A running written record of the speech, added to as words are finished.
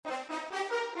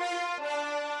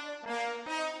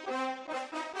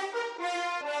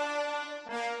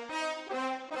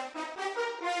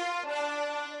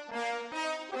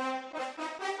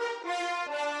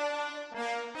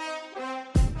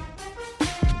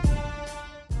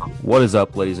What is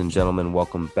up, ladies and gentlemen?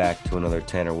 Welcome back to another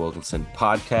Tanner Wilkinson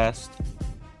podcast.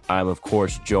 I'm, of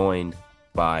course, joined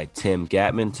by Tim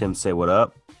Gatman. Tim, say what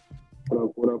up.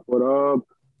 What up?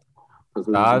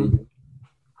 Todd,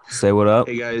 say what up.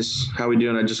 Hey, guys. How we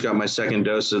doing? I just got my second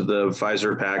dose of the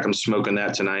Pfizer pack. I'm smoking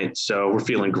that tonight, so we're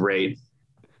feeling great.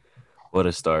 What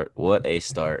a start. What a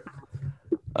start.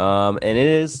 And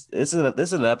this is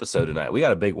an episode tonight. We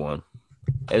got a big one.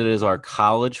 It is our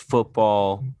college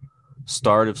football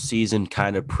start of season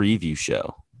kind of preview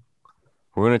show.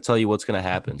 We're going to tell you what's going to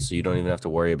happen so you don't even have to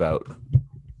worry about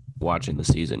watching the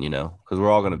season, because we're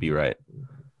all going to be right.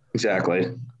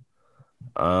 Exactly.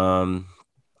 Let's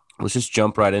just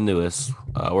jump right into this.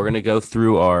 We're going to go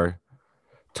through our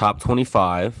top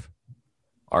 25,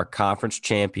 our conference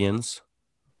champions,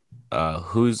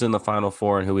 who's in the Final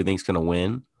Four and who we think is going to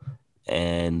win,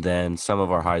 and then some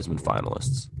of our Heisman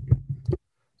finalists.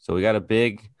 So we got a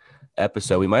big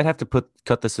episode. We might have to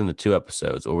cut this into 2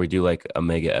 episodes, or we do like a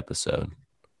mega episode.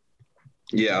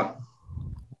 Yeah.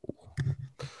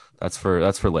 That's for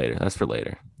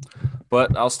later.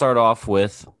 But I'll start off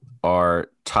with our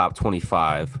top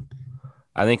 25.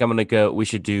 I think we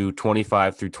should do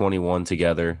 25 through 21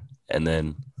 together and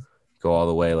then go all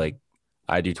the way. Like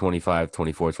I do 25,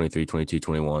 24, 23, 22,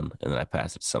 21, and then I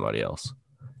pass it to somebody else.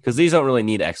 Because these don't really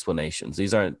need explanations.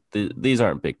 These aren't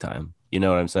big time. You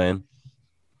know what I'm saying?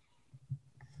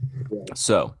 Yeah.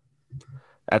 So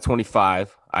at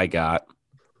 25, I got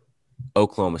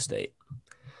Oklahoma State.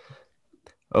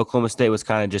 Oklahoma State was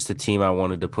kind of just a team I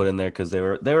wanted to put in there because they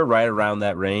were right around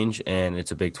that range, and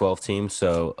it's a Big 12 team,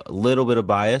 so a little bit of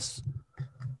bias,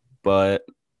 but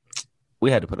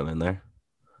we had to put them in there.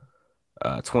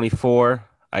 24,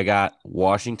 I got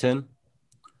Washington.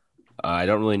 I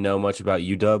don't really know much about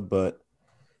UW, but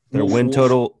their win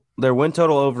total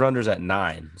over-unders at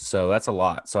 9, so that's a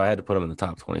lot. So I had to put them in the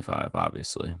top 25,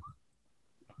 obviously.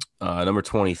 Number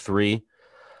 23,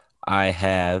 I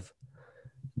have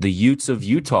the Utes of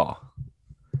Utah.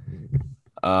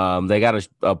 They got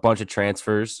a bunch of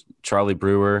transfers. Charlie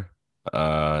Brewer,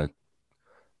 and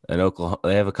Oklahoma.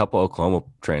 They have a couple Oklahoma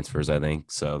transfers, I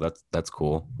think. So that's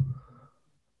cool.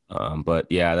 But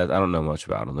yeah, I don't know much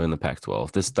about them. They're in the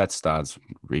Pac-12. That's Stodd's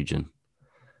region.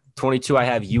 22, I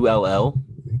have ULL,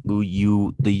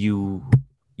 the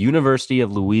University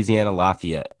of Louisiana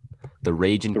Lafayette, the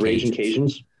Ragin'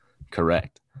 Cajuns.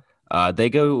 Correct. They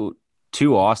go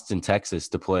to Austin, Texas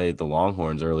to play the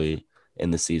Longhorns early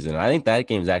in the season. I think that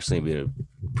game is actually going to be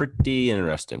a pretty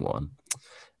interesting one.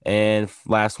 And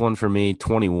last one for me,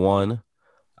 21,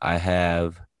 I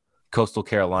have Coastal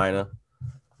Carolina.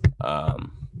 I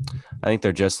think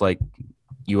they're just like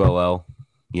ULL,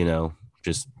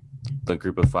 just the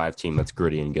group of 5 team that's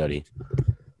gritty and gutty.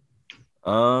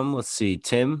 Let's see.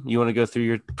 Tim, you want to go through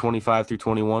your 25 through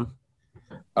 21?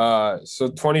 So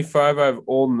 25, I have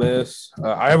Ole Miss.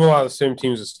 I have a lot of the same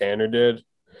teams as Tanner did,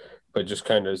 but just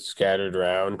kind of scattered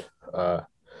around.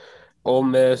 Ole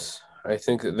Miss, I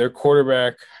think that their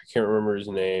quarterback, I can't remember his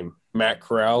name, Matt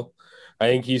Corral. I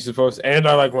think he's and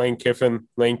I like Lane Kiffin.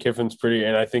 Lane Kiffin's pretty,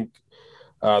 and I think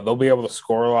they'll be able to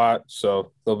score a lot,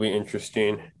 so they'll be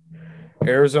interesting.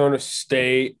 Arizona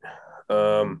State,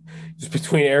 just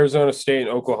between Arizona State and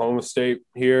Oklahoma State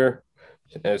here.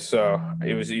 And so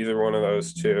it was either one of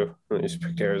those two. I just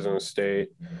picked Arizona State.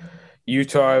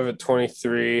 Utah, I have at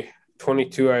 23.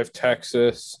 22, I have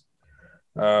Texas.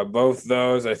 Both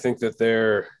those, I think that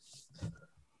they're,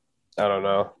 I don't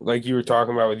know. Like you were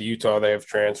talking about with Utah, they have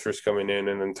transfers coming in,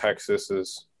 and then Texas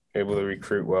is able to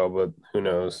recruit well, but who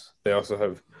knows? They also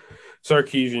have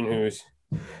Sarkisian,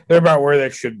 they're about where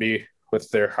they should be with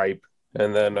their hype.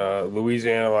 And then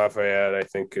Louisiana Lafayette, I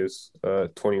think, is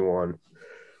 21.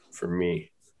 For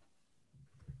me.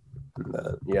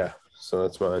 So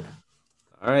that's mine.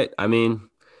 All right. I mean,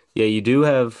 yeah,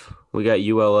 we got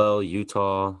ULL,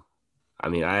 Utah. I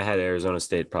mean, I had Arizona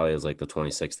State probably as like the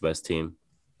 26th best team.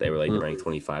 They were like ranked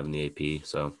 25 in the AP.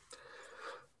 So,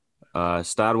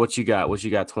 Stodd, what you got? What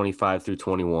you got 25 through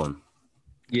 21?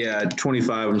 Yeah,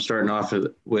 25, I'm starting off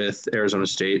with Arizona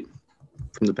State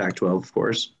from the Pac-12, of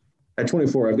course. At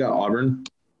 24, I've got Auburn.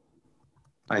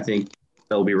 I think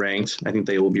they'll be ranked. I think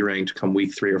they will be ranked come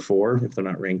week 3 or 4 if they're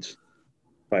not ranked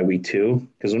by week 2,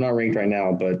 because they're not ranked right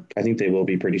now, but I think they will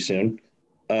be pretty soon.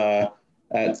 At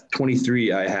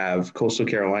 23, I have Coastal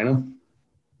Carolina.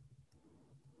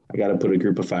 I got to put a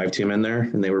group of 5 team in there,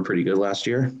 and they were pretty good last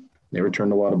year. They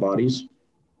returned a lot of bodies.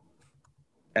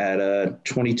 At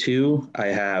 22,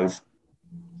 I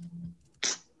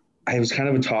was kind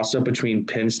of a toss-up between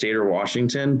Penn State or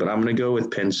Washington, but I'm going to go with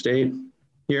Penn State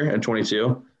here at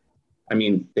 22. I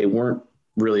mean, they weren't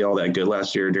really all that good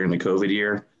last year during the COVID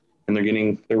year,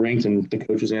 and they're ranked in the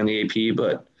coaches and the AP,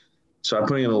 but so I'm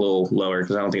putting it a little lower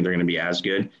because I don't think they're going to be as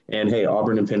good. And hey,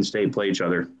 Auburn and Penn State play each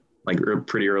other like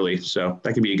pretty early, so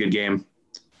that could be a good game.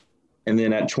 And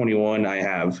then at 21, I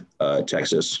have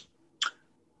Texas.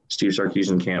 Steve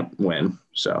Sarkisian can't win,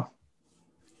 so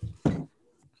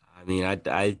I mean,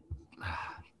 I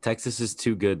Texas is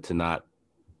too good to not.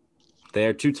 They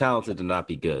are too talented to not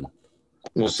be good.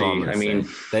 we'll That's all I'm see. gonna I mean,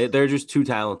 say. They're just too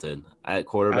talented at I don't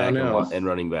quarterback know. and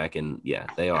running back, and yeah,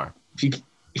 they are. If you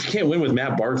can't win with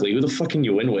Matt Barkley, who the fuck can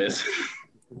you win with?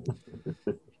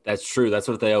 That's true. That's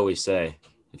what they always say.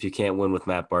 If you can't win with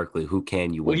Matt Barkley, who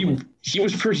can you Well, win with? he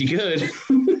was pretty good.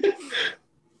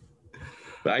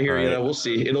 But I hear All you. right, We'll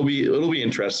see. It'll be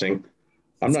interesting.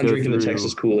 I'm let's not go drinking the through.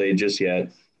 Texas Kool-Aid just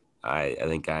yet. I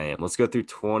think I am. Let's go through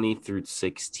 20 through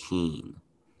 16.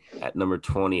 At number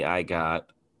 20, I got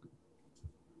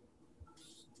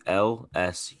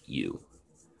LSU.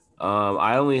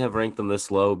 I only have ranked them this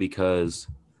low because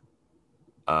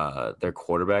their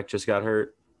quarterback just got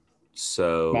hurt.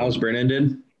 So Miles Brennan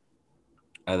did.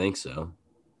 I think so.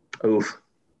 Oof,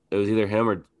 It was either him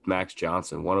or Max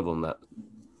Johnson, one of them that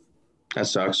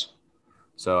sucks.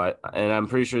 So I'm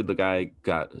pretty sure the guy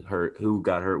got hurt. Who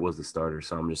got hurt was the starter.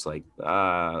 So I'm just like,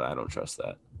 I don't trust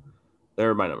that.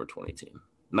 They're my number 20 team.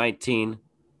 19,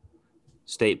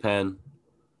 State Penn.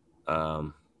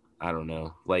 I don't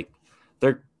know. Like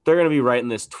they're gonna be right in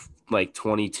this like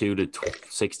 22 to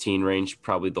 16 range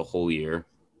probably the whole year.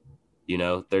 You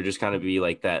know, they're just kind of be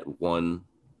like that one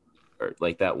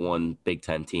Big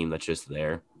Ten team that's just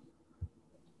there.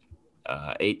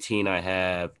 18, I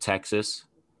have Texas.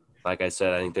 Like I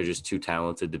said, I think they're just too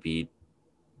talented to be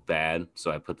bad,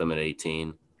 so I put them at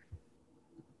 18.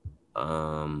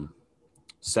 17,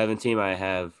 I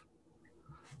have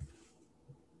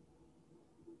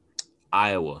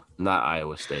Iowa, not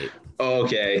Iowa State.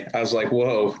 Okay, I was like,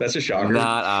 whoa, that's a shocker.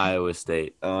 Not Iowa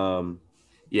State.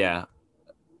 Yeah,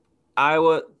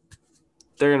 Iowa.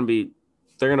 They're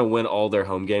gonna win all their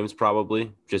home games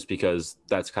probably, just because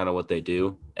that's kind of what they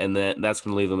do, and then that's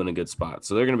gonna leave them in a good spot.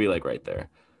 So they're gonna be like right there.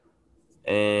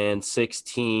 And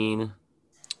 16,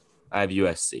 I have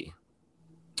USC.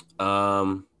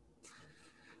 I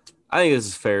think this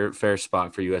is fair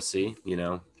spot for USC. You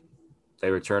know, they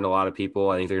return a lot of people.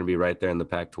 I think they're gonna be right there in the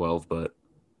Pac-12. But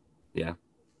yeah,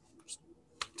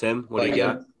 Tim, what do Like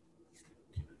you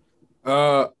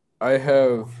got? I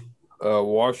have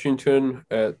Washington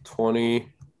at 20.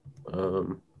 I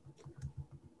don't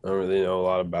really know a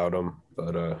lot about them,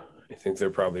 but I think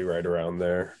they're probably right around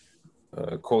there.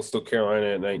 Coastal Carolina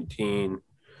at 19.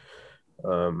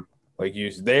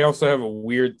 They also have a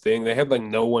weird thing. They had like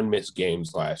no one miss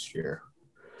games last year.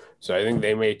 So I think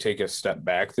they may take a step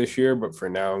back this year, but for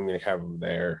now I'm going to have them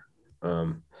there.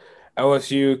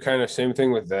 LSU, kind of same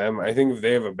thing with them. I think if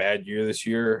they have a bad year this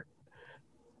year,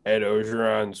 Ed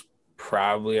Ogeron's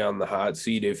probably on the hot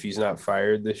seat if he's not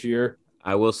fired this year.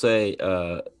 I will say,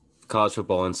 college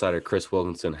football insider Chris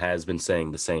Wilkinson has been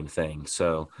saying the same thing.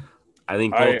 So I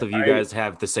think both I of you I guys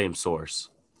have the same source.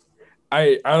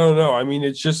 I don't know. I mean,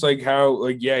 it's just like how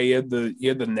yeah, he had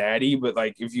the natty, but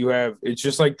like if you have it's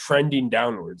just like trending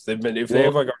downwards. If they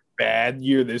have Well, like a bad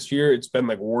year this year, it's been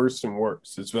like worse and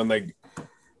worse. It's been like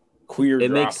clear it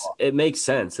drop makes off. it makes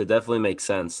sense. It definitely makes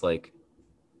sense. Like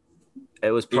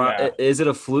it was Yeah. is it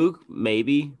a fluke?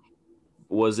 Maybe.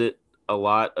 Was it a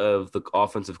lot of the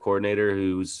offensive coordinator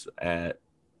who's at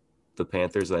the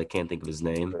Panthers that I can't think of his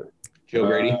name? Joe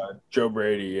Brady. Joe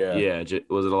Brady, yeah. Yeah,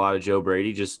 was it a lot of Joe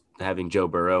Brady just having Joe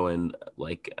Burrow and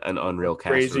like an unreal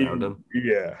cast Crazy. around him?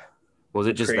 Yeah. Was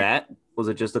it just Crazy. that? Was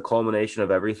it just the culmination of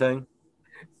everything?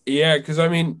 Yeah, because I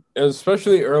mean,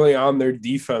 especially early on, their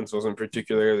defense wasn't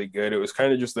particularly good. It was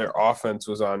kind of just their offense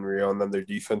was unreal, and then their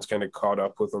defense kind of caught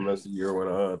up with them as the year went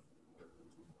on.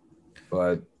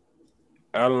 But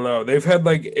I don't know. They've had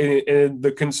like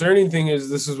the concerning thing is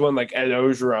this is when like Ed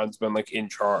Ogeron's been like in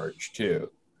charge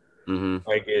too. Mm-hmm.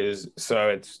 Like so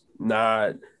it's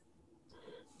not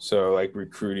so like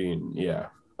recruiting, yeah.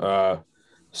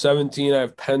 17, I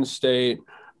have Penn State.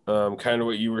 Kind of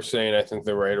what you were saying. I think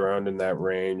they're right around in that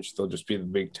range. They'll just be the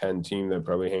Big Ten team that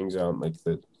probably hangs out in like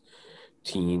the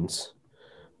teens.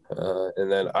 And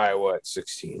then Iowa at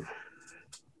 16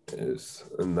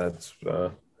 and that's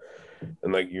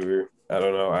and like you were, I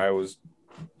don't know, Iowa's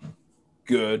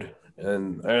good,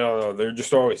 and I don't know, they're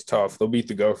just always tough. They'll beat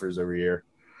the Gophers every year,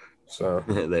 so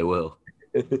They will.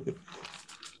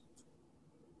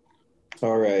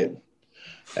 All right.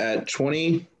 At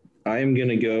 20, I am going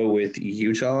to go with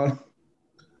Utah.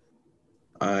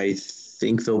 I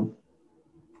think they'll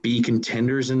be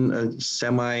contenders in a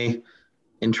semi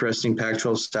interesting Pac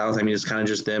 12 South. I mean, it's kind of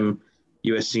just them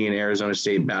USC and Arizona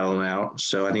State battling out.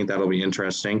 So I think that'll be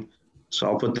interesting. So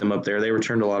I'll put them up there. They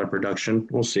returned a lot of production.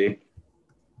 We'll see.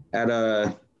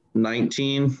 At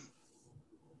 19,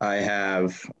 I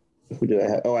have who did I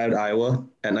have? Oh, I had Iowa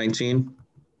at 19.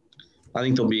 I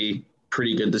think they'll be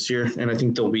pretty good this year, and I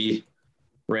think they'll be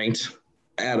ranked.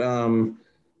 At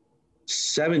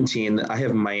 17, I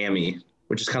have Miami,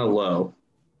 which is kind of low.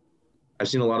 I've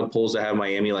seen a lot of polls that have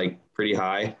Miami like pretty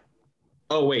high.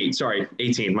 Oh wait, sorry,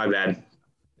 18. My bad.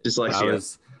 I Dyslexia.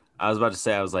 was I was about to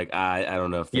say I was like I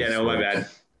don't know if Yeah, this no, my works. bad.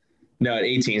 No, at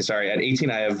 18. Sorry, at 18,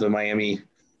 I have the Miami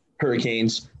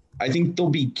Hurricanes. I think they'll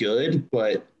be good,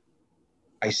 but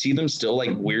I see them still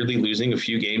like weirdly losing a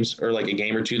few games or like a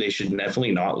game or two they should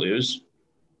definitely not lose.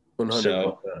 100%.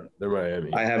 So They're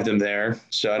Miami. I have them there.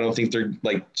 So I don't think they're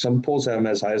like some polls have them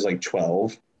as high as like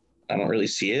 12. I don't really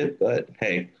see it, but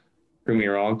hey, prove me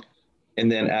wrong.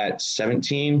 And then at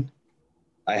 17,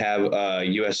 I have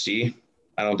USC.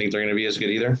 I don't think they're going to be as good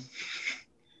either.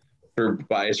 For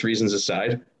bias reasons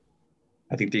aside,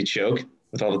 I think they choke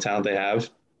with all the talent they have.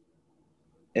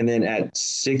 And then at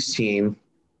 16,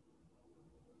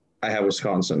 I have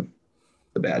Wisconsin,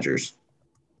 the Badgers.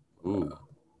 Ooh.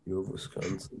 You have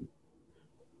Wisconsin.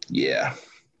 Yeah.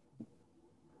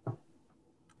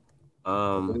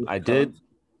 I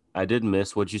did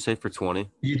miss. What'd you say for 20?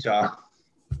 Utah,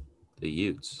 The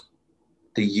Utes.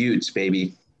 the Utes,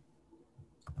 baby.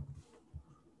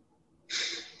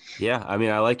 Yeah, I mean,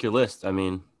 I like your list. I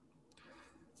mean,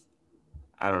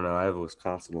 I don't know. I have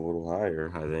Wisconsin a little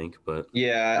higher, I think, but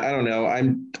Yeah, I don't know. I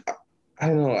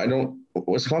don't know. I don't.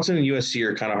 Wisconsin and USC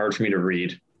are kind of hard for me to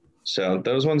read. So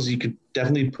those ones you could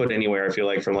definitely put anywhere. I feel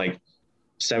like from like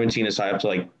 17 as high up to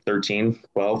like 13,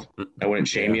 12. I wouldn't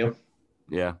shame yeah, you.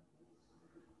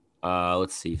 yeah.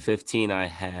 Let's see. 15, I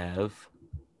have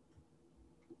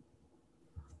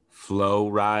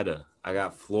Florida. I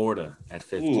got Florida at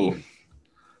 15.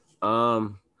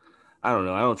 Um, I don't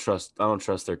know. I don't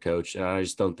trust their coach, and I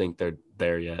just don't think they're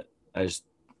there yet.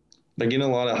 They're getting a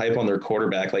lot of hype on their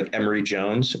quarterback, like Emory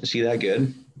Jones. Is he that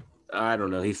good? I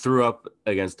don't know. He threw up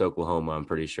against Oklahoma, I'm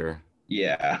pretty sure.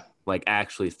 Yeah. Like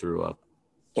actually threw up.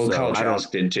 Well, So Kyle I don't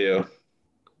Trask did too.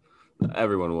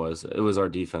 everyone was. It was our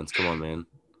defense. Come on, man.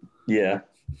 Yeah.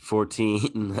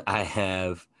 14, I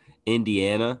have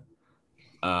Indiana.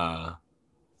 Uh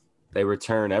they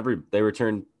return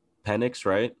Penix,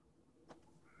 right?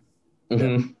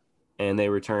 Mm-hmm. And they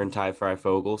return Ty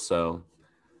Fogel, so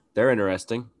they're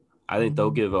interesting. I think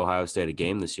they'll give Ohio State a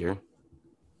game this year.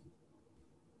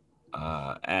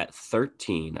 At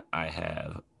 13, I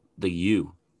have the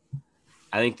U.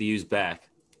 I think the U's back.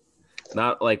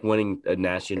 Not like winning a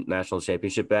national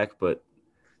championship back, but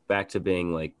back to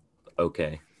being like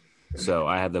okay. So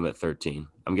I have them at 13.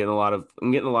 I'm getting a lot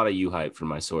of U hype from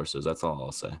my sources. That's all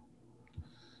I'll say.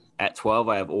 At 12,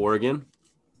 I have Oregon.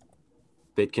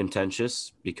 Bit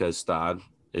contentious because Stod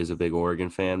is a big Oregon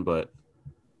fan, but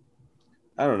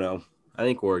I don't know. I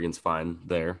think Oregon's fine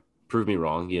there. Prove me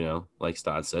wrong, like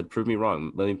Stod said. Prove me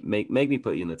wrong. Let me make me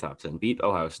put you in the top 10. Beat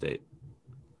Ohio State.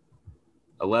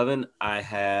 11, I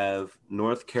have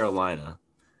North Carolina,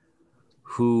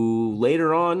 who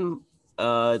later on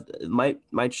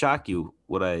might shock you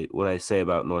what I say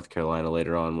about North Carolina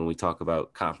later on when we talk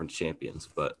about conference champions.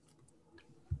 But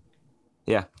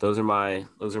yeah, those are my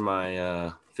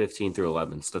 15 through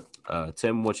 11. So,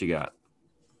 Tim, what you got?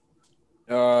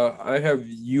 I have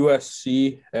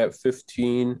USC at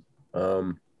 15.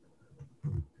 I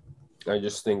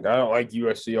just think I don't like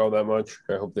USC all that much.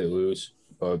 I hope they lose,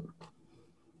 but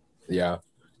yeah.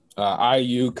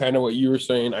 IU, kind of what you were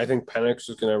saying. I think Penix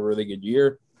is going to have a really good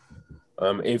year.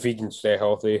 If he can stay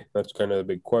healthy, that's kind of the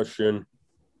big question.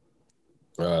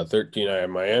 13, I have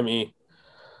Miami.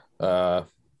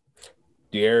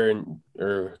 De'Aaron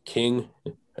or King,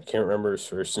 I can't remember his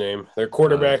first name. Their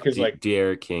quarterback is like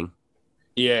De'Aaron King.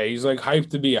 Yeah, he's like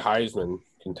hyped to be a Heisman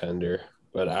contender,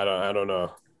 but I don't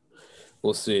know.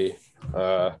 We'll see.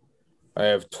 I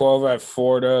have 12 at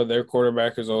Florida. Their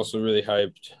quarterback is also really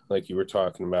hyped, like you were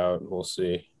talking about. We'll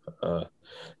see. And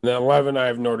then 11, I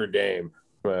have Notre Dame.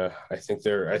 I think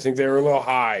they're a little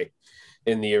high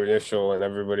in the initial, and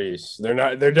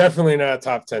they're definitely not a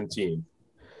top 10 team.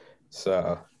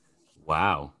 So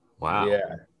Wow. yeah,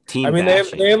 I Team mean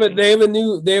bashing. they have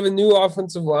a new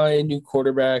offensive line, new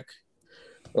quarterback.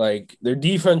 Like their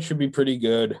defense should be pretty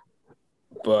good,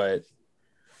 but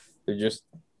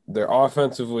they're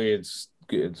offensively it's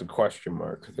a question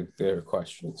mark. I think there are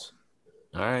questions.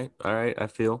 All right. I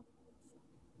feel.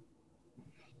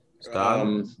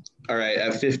 Stod. All right.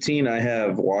 At 15, I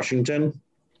have Washington.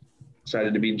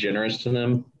 Decided to be generous to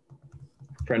them.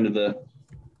 Friend of the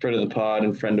friend of the pod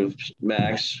and friend of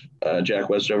Max, Jack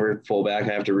Westover, fullback.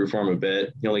 I have to root for him a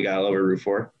bit. The only guy I'll ever root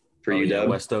for you, yeah, Dub.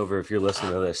 Westover, if you're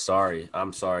listening to this, sorry.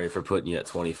 I'm sorry for putting you at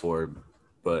 24,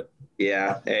 but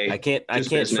Yeah, hey, I can't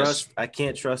business. trust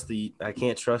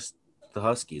the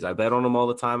Huskies. I bet on them all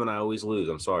the time and I always lose.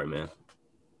 I'm sorry, man.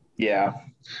 Yeah,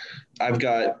 I've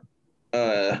got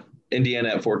Indiana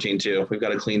at 14 too. We've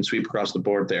got a clean sweep across the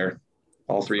board there.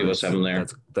 All three of us have them there.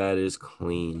 That is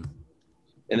clean.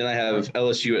 And then I have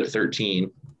LSU at 13,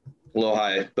 a little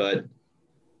high, but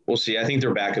we'll see. I think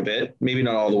they're back a bit. Maybe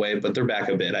not all the way, but they're back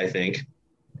a bit, I think.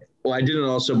 Well, I didn't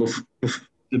also,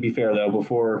 to be fair, though,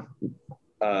 before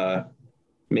I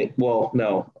made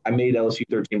LSU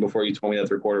 13 before you told me that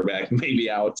their quarterback may be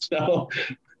out. So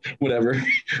whatever,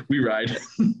 we ride.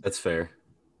 That's fair.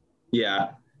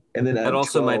 Yeah. And then that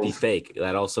also 12, might be fake.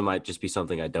 That also might just be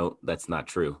something that's not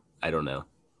true. I don't know.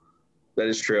 That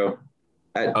is true.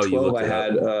 At 12, I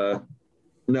had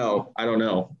no, I don't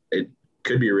know. It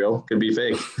could be real, could be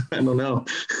fake. I don't know.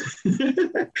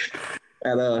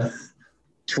 At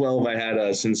 12, I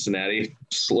had Cincinnati.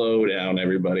 Slow down,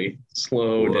 everybody.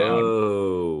 Slow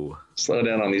down. Slow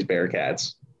down on these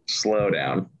Bearcats. Slow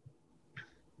down.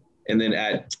 And then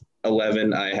at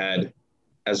 11, I had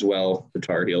as well the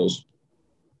Tar Heels.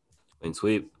 Clean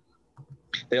sweep.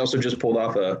 They also just pulled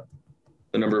off the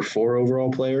number 4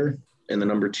 overall player and the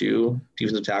number 2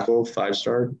 defensive tackle,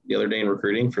 5-star, the other day in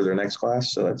recruiting for their next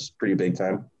class. So that's pretty big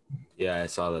time. Yeah, I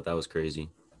saw that. That was crazy.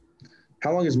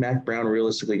 How long is Mac Brown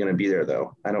realistically going to be there,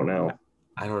 though? I don't know.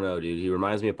 I don't know, dude. He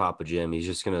reminds me of Papa Jim. He's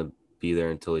just going to be there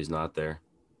until he's not there.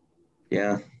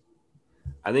 Yeah.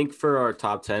 I think for our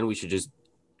top 10, we should just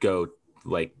go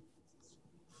like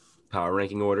power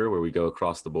ranking order where we go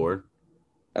across the board.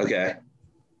 Okay.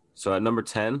 So at number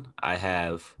 10, I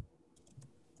have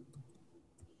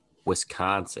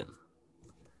Wisconsin.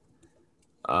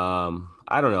 I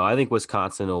don't know. I think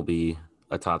Wisconsin will be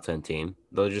a top 10 team.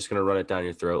 They're just going to run it down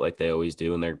your throat like they always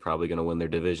do, and they're probably going to win their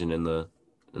division in the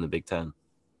Big Ten.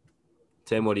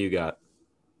 Tim, what do you got?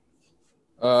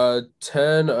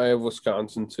 10, I have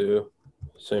Wisconsin too.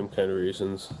 Same kind of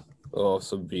reasons. They'll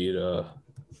also beat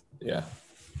yeah,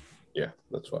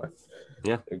 that's why.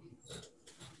 Yeah.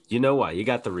 You know why? You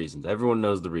got the reasons. Everyone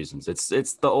knows the reasons. It's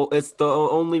the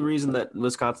only reason that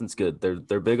Wisconsin's good.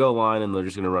 They're big O line and they're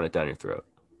just going to run it down your throat.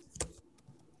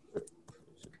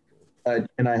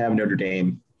 And I have Notre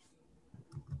Dame.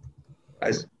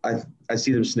 I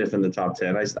see them sniffing the top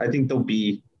 10. I think they'll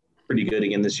be pretty good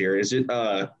again this year. Is it?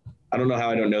 I don't know how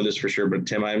I don't know this for sure, but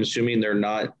Tim, I'm assuming they're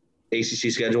not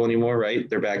ACC schedule anymore, right?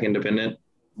 They're back independent.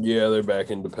 Yeah, they're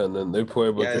back independent. They play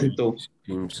with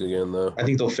teams again, though. I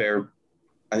think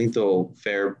they'll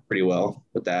fare pretty well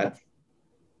with that.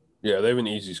 Yeah, they have an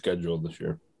easy schedule this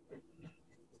year.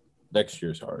 Next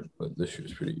year's hard, but this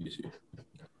year's pretty easy.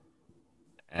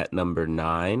 At number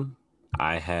 9,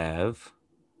 I have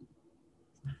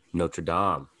Notre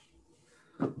Dame.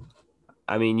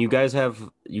 I mean, you guys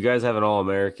have an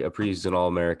All-American, a preseason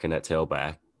All-American at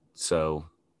tailback, so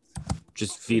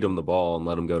just feed them the ball and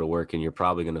let them go to work, and you're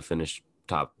probably going to finish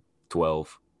top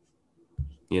 12.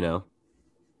 You know?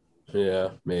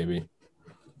 Yeah, maybe.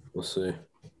 We'll see.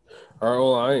 Our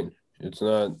O-line,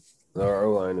 our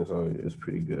O-line is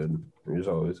pretty good. It's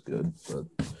always good, but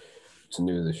it's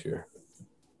new this year.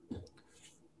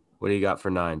 What do you got for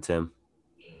 9, Tim?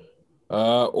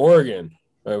 Oregon.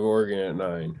 I have Oregon at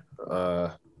 9.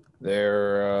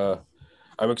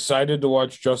 I'm excited to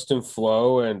watch Justin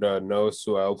Flo and Noah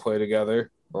Sewell play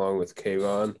together along with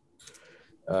Kayvon.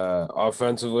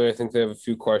 Offensively, I think they have a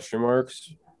few question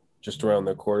marks just around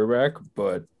their quarterback,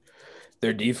 but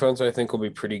their defense, I think, will be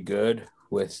pretty good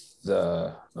with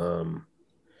their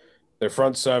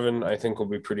front 7, I think, will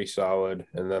be pretty solid.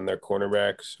 And then their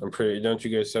cornerbacks, don't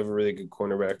you guys have a really good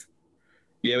cornerback?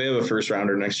 Yeah, we have a first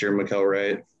rounder next year, Mikael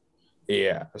Wright.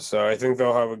 Yeah, so I think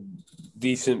they'll have a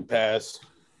decent pass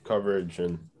coverage,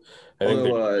 and I think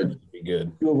they'll be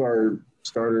good. 2 of our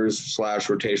starters /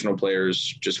 rotational players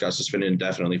just got suspended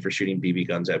indefinitely for shooting BB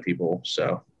guns at people.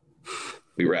 So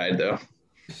we ride, though.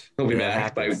 He'll be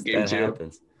back by game 2.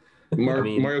 Happens.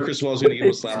 Mario Cristobal is going to give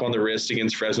him a slap on the wrist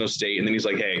against Fresno State, and then he's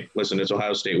like, hey, listen, it's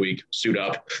Ohio State week. Suit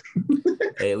up.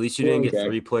 Hey, at least you didn't get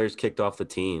 3 players kicked off the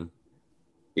team.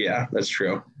 Yeah, that's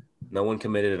true. No one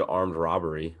committed an armed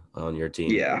robbery on your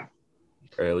team. Yeah.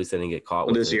 Or at least they didn't get caught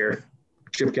with this year.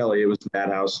 Chip Kelly, it was a bad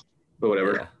house, but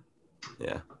whatever.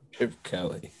 Yeah. Chip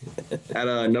Kelly.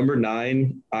 At number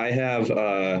 9, I have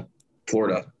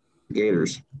Florida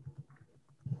Gators.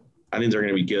 I think they're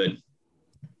going to be good.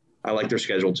 I like their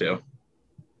schedule too.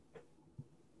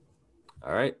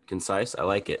 All right. Concise. I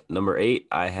like it. Number 8,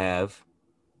 I have,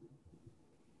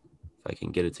 if I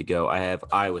can get it to go. I have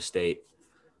Iowa State.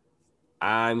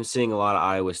 I'm seeing a lot of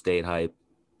Iowa State hype,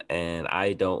 and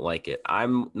I don't like it.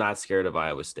 I'm not scared of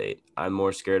Iowa State. I'm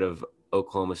more scared of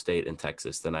Oklahoma State and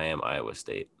Texas than I am Iowa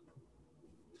State.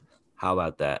 How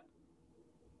about that?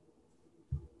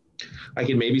 I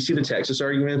can maybe see the Texas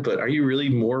argument, but are you really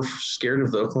more scared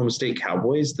of the Oklahoma State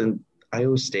Cowboys than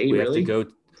Iowa State? We have to Really? go.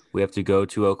 We have to go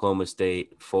to Oklahoma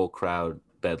State, full crowd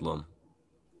bedlam.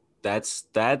 That's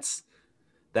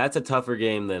a tougher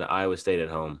game than Iowa State at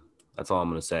home. That's all I'm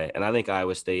going to say. And I think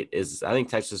Iowa State is. I think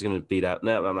Texas is going to beat out.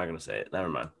 No, I'm not going to say it. Never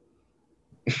mind.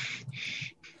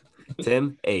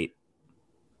 Tim, 8.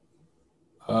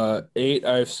 8.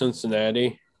 I have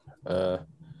Cincinnati. I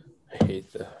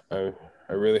hate that.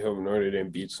 I really hope Notre Dame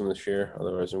beats them this year.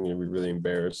 Otherwise, I'm going to be really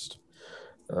embarrassed.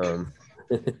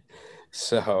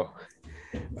 So,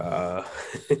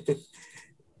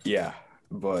 yeah,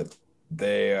 but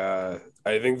I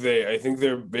think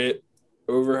they're a bit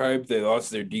overhyped. They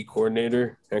lost their D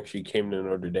coordinator. Actually, came to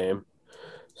Notre Dame,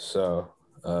 so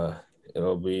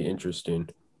it'll be interesting.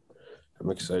 I'm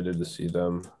excited to see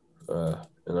them, and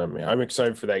I'm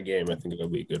excited for that game. I think it'll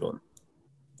be a good one.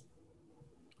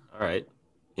 All right.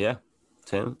 Yeah.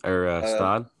 Tim or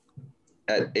Stod?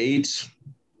 At 8,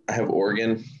 I have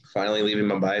Oregon. Finally leaving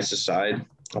my bias aside.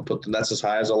 I'll put them, that's as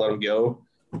high as I'll let them go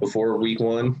before week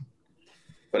 1.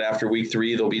 But after week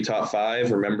 3, they'll be top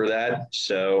 5. Remember that.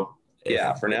 So,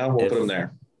 for now, we'll put them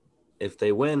there. If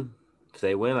they win,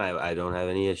 I don't have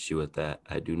any issue with that.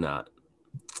 I do not.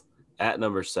 At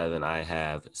number 7, I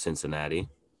have Cincinnati.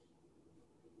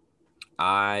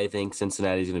 I think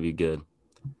Cincinnati's going to be good.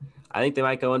 I think they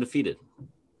might go undefeated.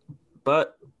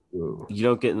 But you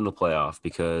don't get into the playoff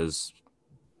because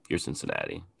you're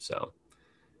Cincinnati. So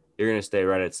you're going to stay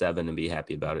right at 7 and be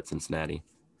happy about it, Cincinnati.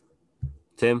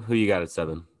 Tim, who you got at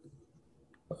 7?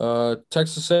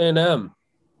 Texas A&M.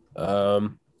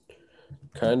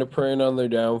 Kind of preying on their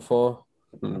downfall.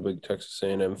 I'm a big Texas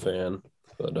A&M fan.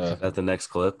 But is that the next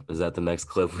clip?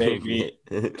 Maybe.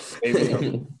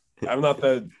 Maybe. I'm not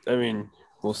that. I mean,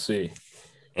 we'll see.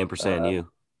 Ampersand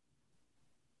you.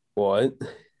 What?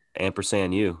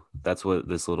 Ampersand you. That's what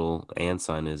this little and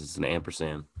sign is. It's an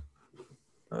ampersand.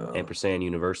 Ampersand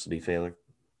University, Taylor.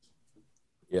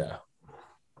 Yeah.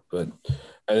 But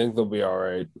I think they'll be all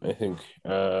right. I think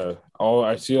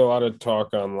I see a lot of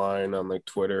talk online on like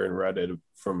Twitter and Reddit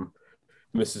from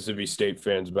Mississippi State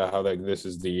fans about how like this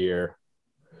is the year.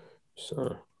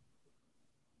 So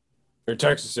or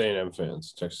Texas A&M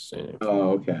fans. Texas A&M.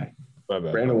 Oh, okay. My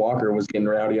bad. Brandon Walker was getting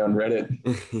rowdy on Reddit.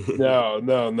 No.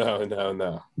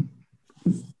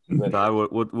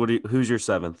 Who's your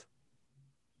 7th?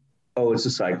 Oh, it's the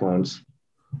Cyclones.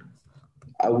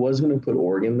 I was going to put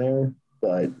Oregon there,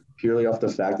 but purely off the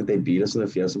fact that they beat us in the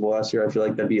Fiesta Bowl last year, I feel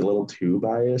like that'd be a little too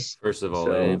biased. First of all,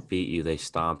 they didn't beat you. They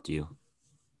stomped you.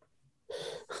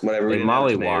 Whatever. They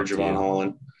mollywalked you. Javon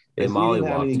Holland. They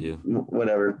mollywalked you.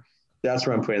 Whatever. That's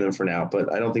where I'm putting them for now,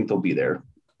 but I don't think they'll be there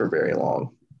for very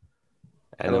long.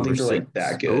 I don't think they're like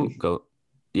that good.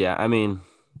 Yeah, I mean,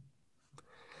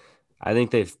 I think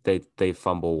they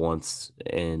fumble once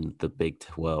in the Big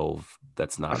 12.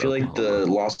 That's not. I feel like the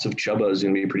loss of Chuba is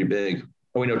going to be pretty big.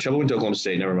 Oh, wait, no, Chuba went to Oklahoma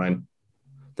State. Never mind.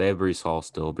 They have Breece Hall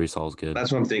still. Breece Hall's good.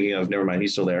 That's what I'm thinking of. Never mind.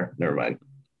 He's still there. Never mind.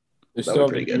 They still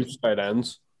have huge tight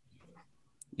ends.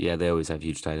 Yeah, they always have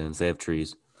huge tight ends. They have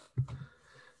trees.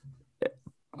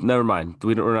 Never mind.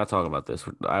 We're not talking about this.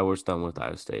 We're done with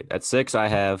Iowa State. At 6, I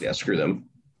have screw them.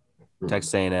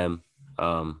 Texas A&M.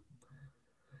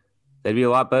 They'd be a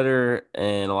lot better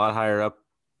and a lot higher up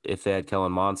if they had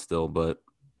Kellen Mond still, but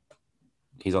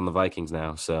he's on the Vikings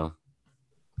now, so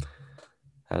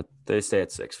they stay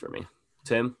at 6 for me.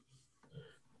 Tim,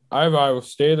 I have Iowa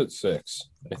State at 6.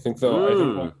 I think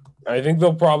they'll. I think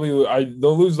they'll probably.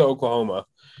 They'll lose to Oklahoma,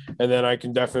 and then I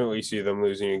can definitely see them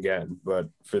losing again. But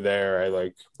for there,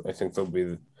 I think they'll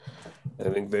be. I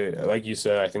think they, like you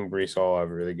said, I think Breece Hall will have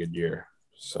a really good year.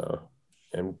 So,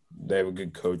 and they have a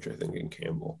good coach, I think, in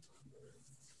Campbell.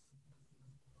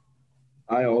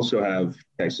 I also have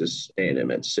Texas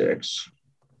A&M at 6.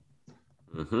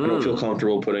 Mm-hmm. I don't feel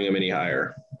comfortable putting them any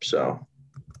higher. So,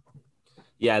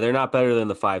 yeah, they're not better than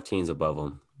the 5 teams above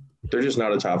them. They're just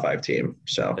not a top 5 team.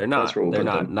 So they're not. They're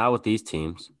not. Them. Not with these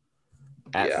teams.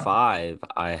 At 5,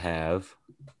 I have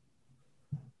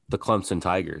the Clemson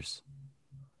Tigers.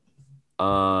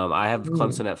 I have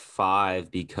Clemson at 5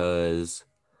 because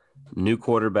new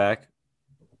quarterback,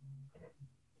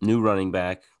 new running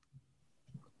back,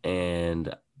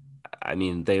 and I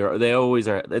mean they always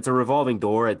are. It's a revolving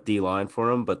door at D line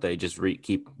for them, but they just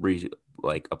keep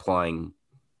applying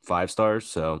 5 stars,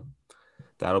 so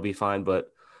that'll be fine.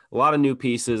 But a lot of new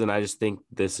pieces, and I just think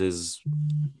this is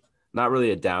not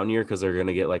really a down year because they're going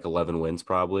to get like 11 wins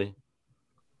probably.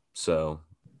 So,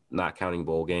 not counting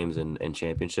bowl games and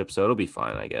championships. So, it'll be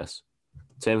fine, I guess.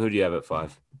 Sam, who do you have at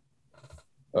 5?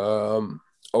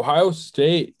 Ohio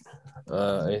State.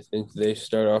 I think they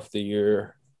start off the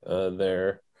year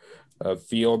there.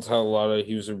 Fields had a lot of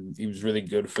he was really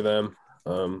good for them.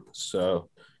 So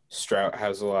Strout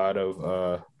has a lot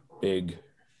of big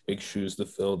shoes to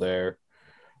fill there.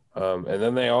 And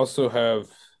then they also have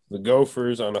the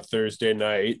Gophers on a Thursday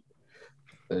night.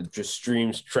 Just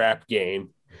streams trap game.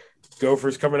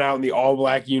 Gophers coming out in the all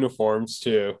black uniforms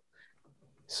too.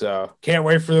 So can't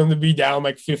wait for them to be down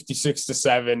like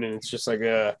 56-7, and it's just like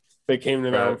they came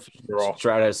to Mountain Funeral.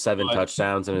 Stroud has 7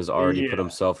 touchdowns and has already put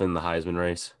himself in the Heisman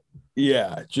race.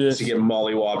 Yeah, just to get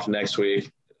mollywopped next week.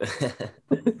 Who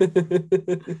do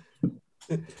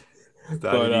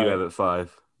you have at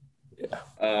 5? Yeah.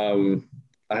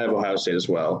 I have Ohio State as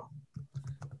well.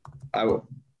 I don't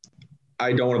want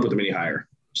to put them any higher.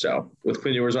 So with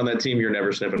Quinn Ewers on that team, you're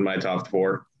never sniffing my top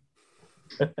 4.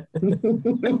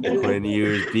 Quinn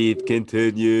Ewers beef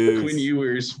continues. Quinn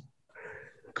Ewers.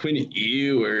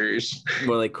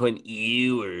 More like Quinn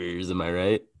Ewers, am I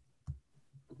right?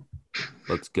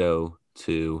 Let's go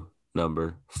to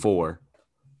number 4.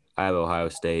 I have Ohio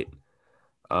State.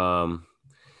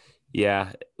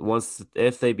 Yeah,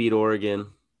 if they beat Oregon,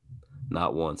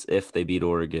 if they beat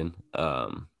Oregon,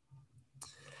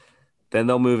 then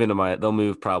they'll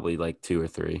move probably like 2 or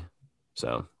 3.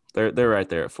 So they're right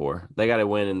there at 4. They got to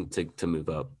win to move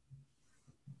up.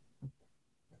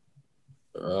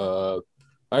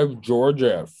 I have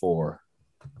Georgia at 4.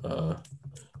 I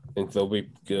think they'll be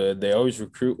good. They always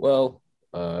recruit well,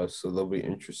 so they'll be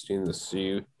interesting to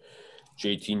see.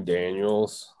 JT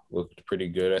Daniels looked pretty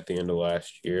good at the end of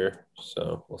last year,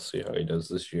 so we'll see how he does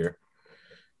this year.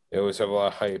 They always have a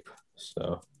lot of hype,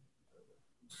 so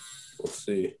we'll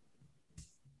see.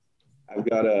 I've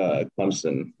got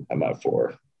Clemson at my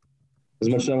 4. As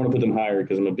much as I want to put them higher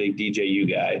because I'm a big DJU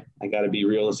guy, I got to be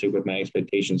realistic with my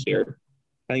expectations here.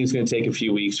 I think it's going to take a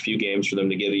few weeks, few games for them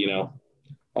to get,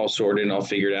 all sorted and all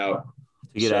figured out.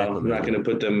 So I'm not going to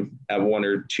put them at 1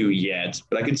 or 2 yet,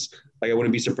 but I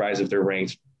wouldn't be surprised if they're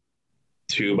ranked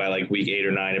 2 by like week 8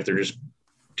 or 9 if they're just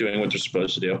doing what they're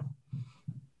supposed to do.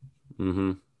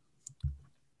 Mm-hmm.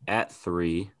 At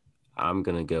 3, I'm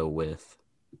going to go with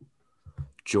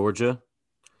Georgia,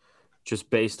 just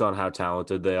based on how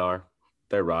talented they are.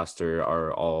 Their roster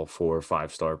are all 4 or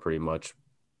 5-star pretty much.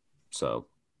 So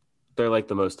they're like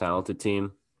the most talented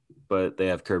team, but they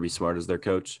have Kirby Smart as their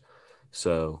coach.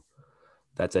 So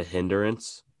that's a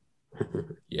hindrance.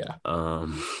 Yeah.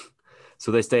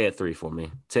 So they stay at 3 for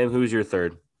me. Tim, who's your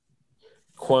 3rd?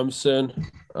 Clemson.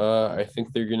 I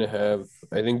think they're going to have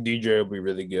 – I think DJ will be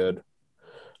really good.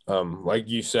 Like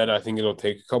you said, I think it'll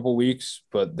take a couple weeks,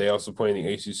 but they also play in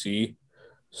the ACC,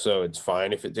 so it's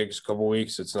fine if it takes a couple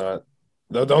weeks. It's not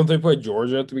 – don't they play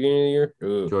Georgia at the beginning of the year?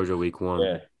 Ooh. Georgia week 1.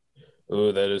 Yeah.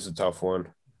 Ooh, that is a tough one.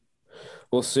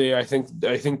 We'll see. I think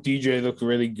DJ looked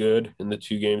really good in the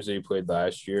 2 games that he played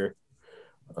last year.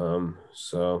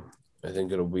 So I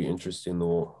think it'll be interesting.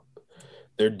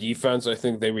 Their defense, I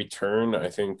think they return. I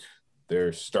think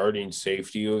their starting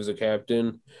safety was a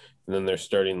captain, and then their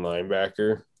starting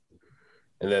linebacker.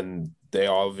 And then they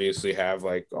obviously have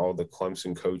like all the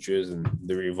Clemson coaches and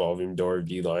the revolving door of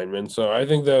D linemen. So I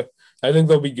think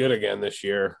they'll be good again this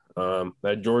year.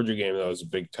 That Georgia game, that was a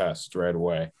big test right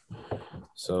away.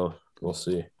 So we'll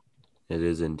see. It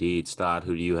is indeed. Stott,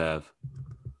 who do you have?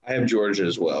 I have Georgia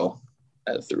as well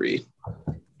at 3.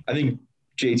 I think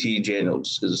JT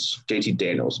Daniels is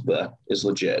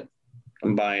legit.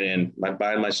 I'm buying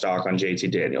my stock on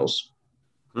JT Daniels.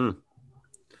 I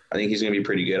think he's going to be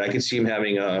pretty good. I could see him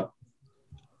having a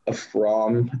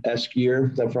Fromm-esque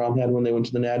year that Fromm had when they went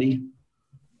to the Natty.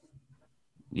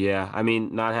 Yeah, I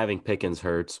mean, not having Pickens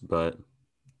hurts, but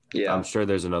yeah, I'm sure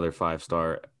there's another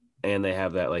 5-star, and they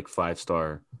have that like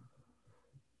 5-star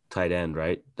tight end,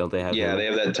 right? Don't they have? Yeah, they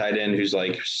have that tight end who's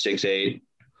like 6'8",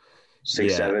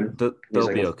 6'7".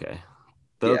 They'll be okay.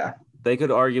 They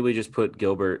could arguably just put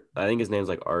Gilbert. I think his name's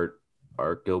like Art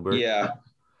Gilbert. Yeah,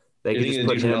 they could just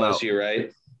put him out.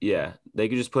 Right? Yeah, they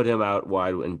could just put him out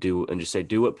wide and just say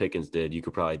do what Pickens did. You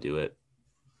could probably do it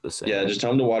the same. Yeah, just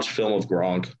tell him to watch film of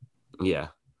Gronk. Yeah.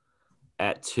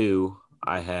 At 2,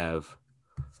 I have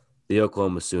the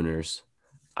Oklahoma Sooners.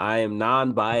 I am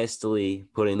non-biasedly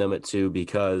putting them at 2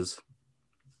 because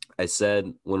I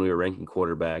said when we were ranking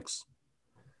quarterbacks,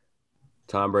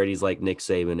 Tom Brady's like Nick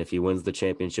Saban. If he wins the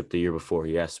championship the year before,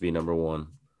 he has to be number 1.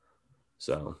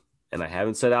 So and I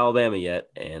haven't said Alabama yet,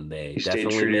 and they You stayed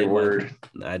definitely true to your made word.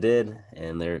 I did,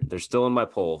 and they're still in my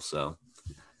poll. So,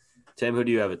 Tim, who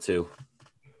do you have it to?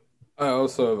 I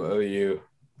also have OU.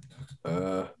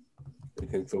 I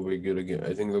think they'll be good again.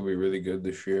 I think they'll be really good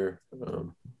this year.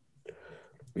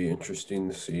 Be interesting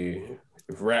to see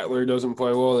if Rattler doesn't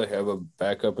play well. They have a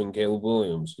backup in Caleb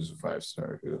Williams, who's a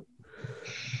 5-star who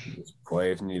just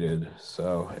play if needed.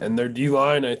 So, and their D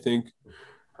line, I think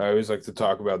I always like to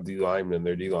talk about D linemen.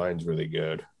 Their D line's really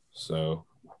good. So,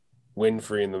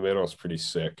 Winfrey in the middle is pretty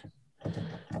sick.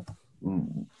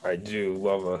 I do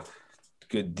love a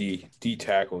good D. D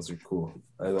tackles are cool.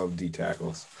 I love D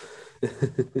tackles.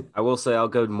 I will say I'll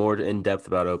go more in depth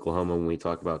about Oklahoma when we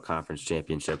talk about conference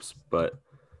championships. But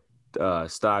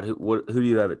Stod, who do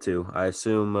you have it to? I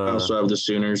assume I also have the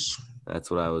Sooners.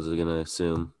 that's what I was gonna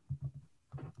assume.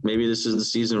 Maybe this is the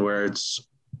season where it's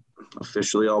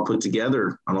officially all put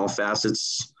together on all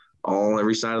facets, all on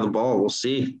every side of the ball. We'll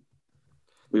see.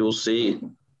 We will see.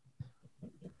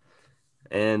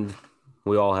 And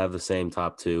we all have the same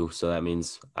top two, so that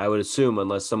means I would assume,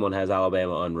 unless someone has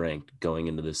Alabama unranked going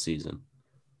into this season.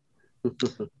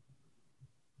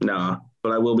 Nah,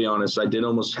 but I will be honest. I did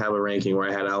almost have a ranking where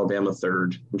I had Alabama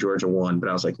third, Georgia one, but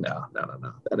I was like, no.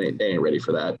 They ain't ready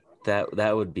for that.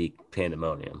 That would be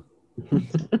pandemonium.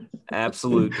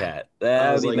 Absolute cat.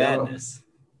 That would be madness.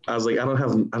 I was like, I don't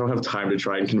have time to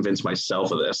try and convince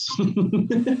myself of this.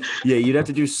 Yeah, you'd have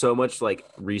to do so much like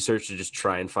research to just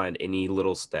try and find any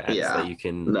little stats that you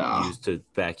can use to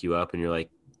back you up, and you're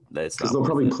like, that's not. Because they'll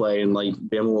probably play and like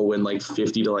Bama will win like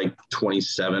 50 to like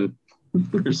 27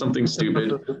 or something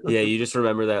stupid. Yeah, you just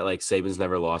remember that like Saban's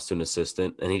never lost to an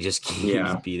assistant, and he just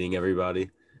keeps beating everybody.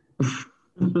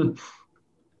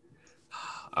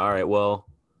 All right, well,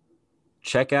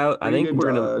 check out. Pretty I think good,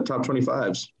 we're gonna top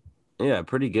 25s. Yeah,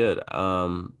 pretty good.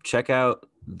 Check out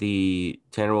the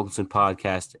Tanner Wilkinson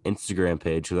podcast Instagram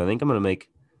page, because I think I'm gonna make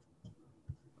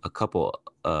a couple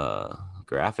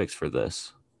graphics for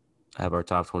this. I have our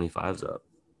top 25s up.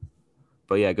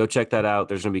 But yeah, go check that out.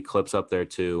 There's gonna be clips up there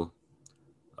too.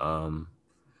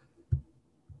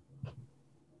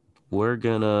 We're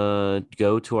gonna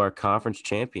go to our conference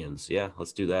champions. Yeah,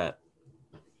 let's do that.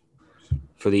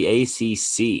 For the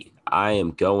ACC, I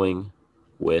am going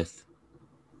with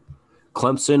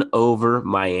Clemson over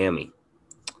Miami.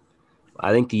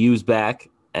 I think the U's back,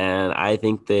 and I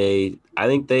think they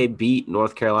beat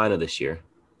North Carolina this year.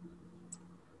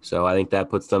 So I think that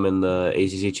puts them in the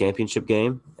ACC championship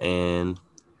game, and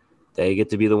they get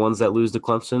to be the ones that lose to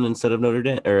Clemson instead of Notre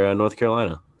Dame or North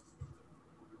Carolina.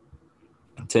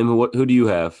 Tim, who do you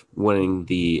have winning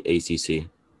the ACC?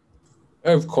 I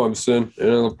have Clemson, and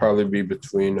it'll probably be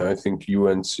between, I think,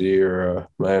 UNC or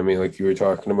Miami, like you were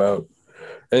talking about.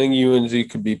 I think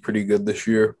UNC could be pretty good this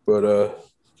year, but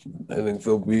I think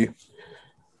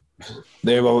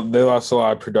they lost a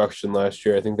lot of production last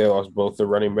year. I think they lost both the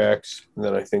running backs, and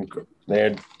then I think they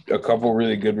had a couple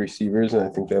really good receivers, and I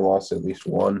think they lost at least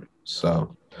one.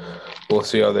 So we'll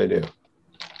see how they do.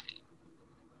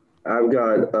 I've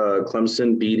got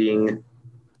Clemson beating,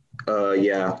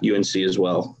 UNC as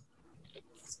well.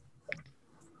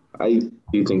 I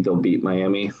do think they'll beat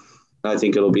Miami. I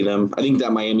think it'll be them. I think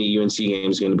that Miami UNC game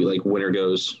is going to be like winner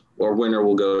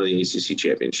will go to the ACC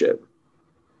championship.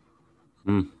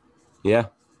 Yeah,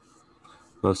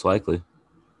 most likely.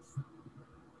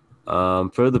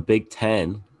 For the Big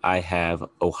Ten, I have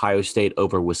Ohio State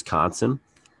over Wisconsin.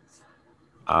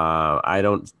 I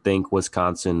don't think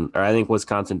Wisconsin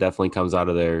definitely comes out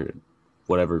of their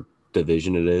whatever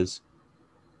division it is.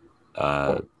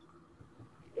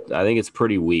 I think it's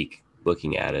pretty weak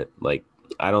looking at it. Like,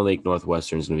 I don't think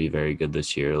Northwestern's going to be very good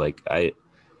this year. Like, I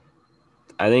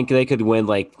think they could win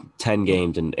like 10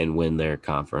 games and win their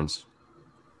conference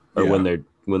or win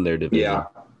their division.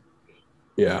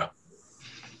 Yeah.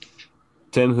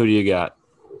 Tim, who do you got?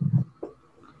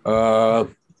 I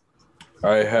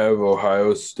have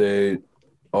Ohio State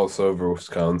also over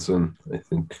Wisconsin. I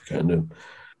think kind of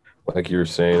like you were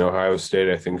saying, Ohio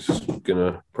State, I think, is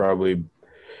going to probably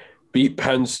beat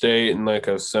Penn State in like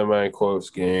a semi-close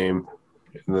game,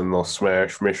 and then they'll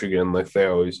smash Michigan like they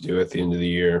always do at the end of the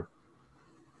year.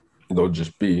 They'll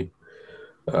just be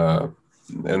and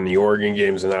the Oregon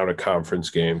game's an out-of-conference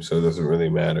game, so it doesn't really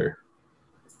matter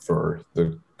for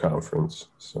the conference.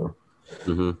 So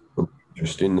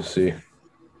interesting to see.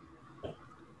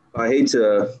 I hate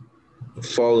to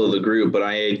follow the group, but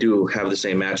I do have the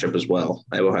same matchup as well.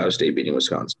 I have Ohio State beating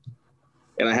Wisconsin.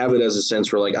 And I have it as a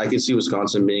sense where, like, I could see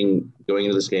Wisconsin going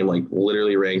into this game, like,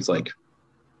 literally ranked, like,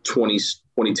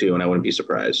 22, and I wouldn't be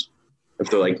surprised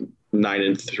if they're, like,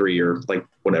 9-3 or, like,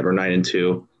 whatever,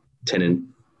 9-2, 10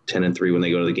 10-3 when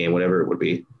they go to the game, whatever it would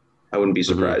be. I wouldn't be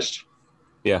surprised.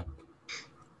 Yeah.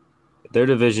 Their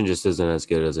division just isn't as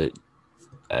good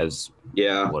as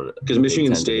Yeah, what because a Big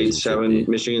Michigan Ten division State's should having be.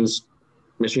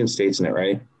 Michigan State's in it,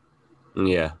 right?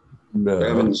 Yeah. They're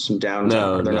No, having some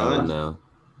downtime. They're not. No.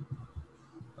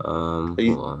 Hold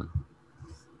on.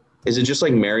 Is it just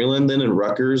like Maryland then and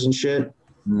Rutgers and shit?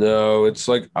 no, it's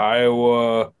like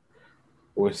Iowa,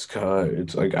 Wisconsin.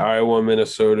 It's like Iowa,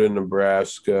 Minnesota,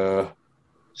 Nebraska.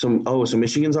 So Michigan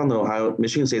State's on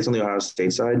the Ohio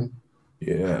State side.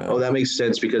 Yeah. Oh, that makes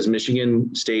sense because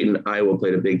Michigan State and Iowa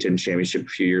played a Big Ten championship a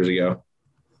few years ago.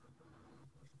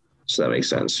 So that makes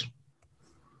sense.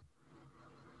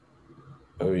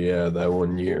 Oh yeah, that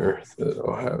one year that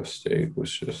Ohio State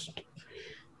was just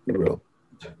real.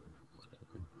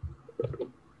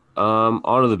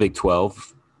 On to the Big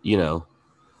 12. You know,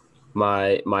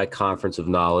 my conference of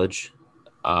knowledge.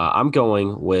 I'm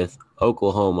going with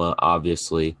Oklahoma,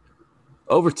 obviously,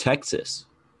 over Texas.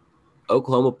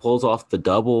 Oklahoma pulls off the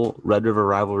double Red River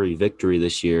rivalry victory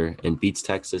this year and beats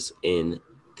Texas in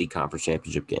the conference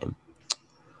championship game.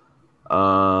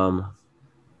 I'm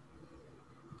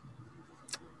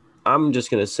just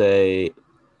going to say,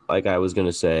 like I was going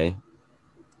to say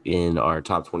in our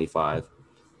top 25,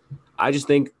 I just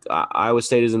think Iowa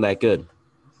State isn't that good.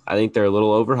 I think they're a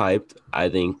little overhyped. I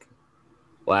think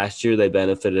last year they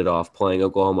benefited off playing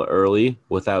Oklahoma early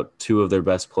without two of their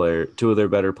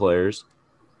better players.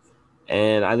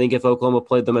 And I think if Oklahoma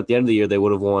played them at the end of the year, they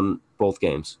would have won both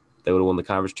games. They would have won the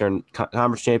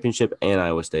conference championship and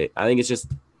Iowa State. I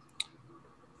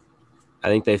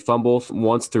think they fumble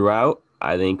once throughout.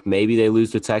 I think maybe they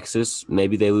lose to Texas.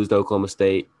 Maybe they lose to Oklahoma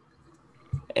State.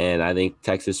 And I think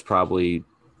Texas probably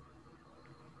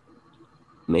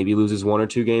maybe loses one or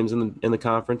two games in the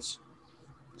conference.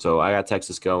 So I got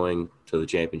Texas going to the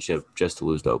championship just to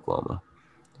lose to Oklahoma.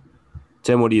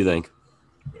 Tim, what do you think?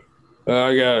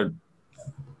 I got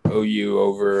OU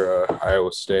over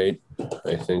Iowa State.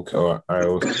 I think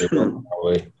Iowa State will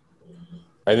probably.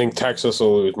 I think Texas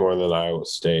will lose more than Iowa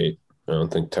State. I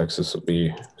don't think Texas will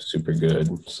be super good,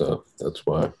 so that's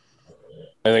why.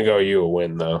 I think OU will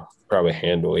win though, probably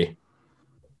handily.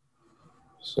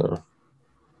 So.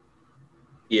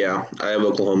 Yeah, I have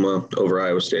Oklahoma over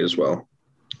Iowa State as well.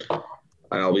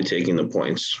 I'll be taking the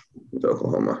points with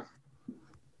Oklahoma.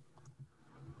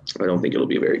 I don't think it'll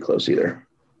be very close either.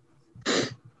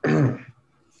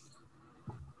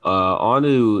 On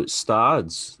to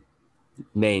Stod's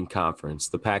main conference,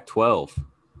 the Pac-12.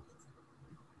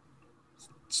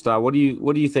 Stod, what do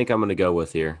you think I'm going to go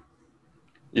with here?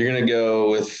 You're going to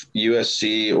go with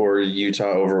USC or Utah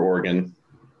over Oregon.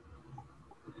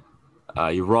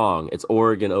 You're wrong. It's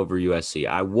Oregon over USC.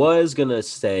 I was going to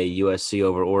say USC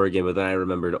over Oregon, but then I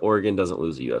remembered Oregon doesn't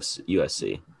lose to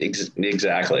USC.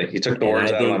 Exactly. You took the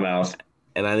words out of my mouth.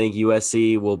 And I think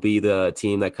USC will be the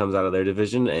team that comes out of their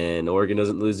division, and Oregon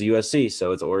doesn't lose to USC,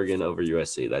 so it's Oregon over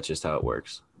USC. That's just how it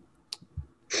works.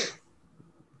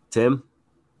 Tim,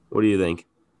 what do you think?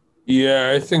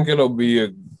 Yeah, I think it'll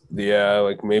be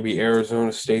like maybe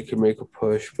Arizona State could make a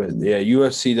push, but yeah,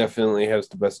 USC definitely has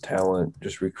the best talent,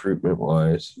 just recruitment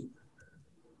wise.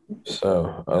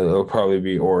 So it'll probably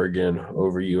be Oregon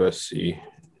over USC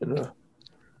in a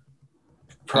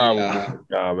probably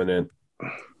dominant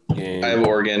game. I have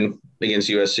Oregon against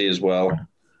USC as well.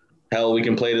 Hell, we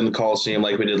can play it in the Coliseum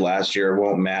like we did last year. It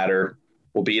won't matter.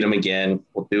 We'll beat them again.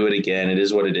 We'll do it again. It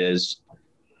is what it is.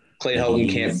 Clay Helton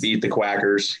can't beat the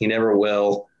Quackers. He never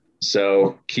will.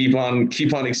 So keep on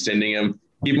extending him.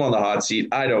 Keep him on the hot seat.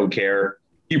 I don't care.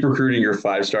 Keep recruiting your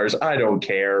 5 stars. I don't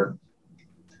care.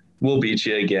 We'll beat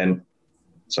you again.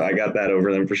 So I got that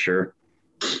over them for sure.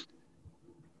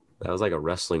 That was like a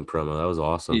wrestling promo. That was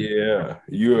awesome. Yeah,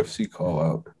 UFC call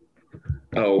out.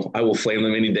 Oh, I will flame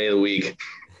them any day of the week.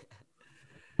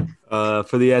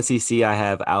 For the SEC, I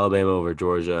have Alabama over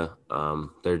Georgia.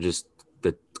 They're just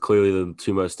clearly the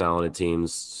two most talented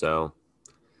teams, so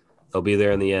they'll be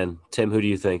there in the end. Tim, who do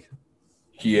you think?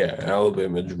 Yeah,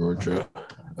 Alabama, Georgia.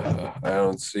 I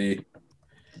don't see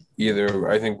either.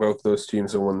 I think both those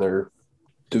teams will win their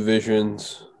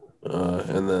divisions,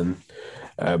 and then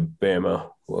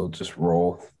Bama will just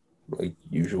roll like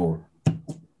usual.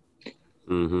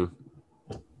 Mm-hmm.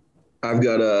 I've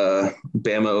got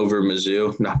Bama over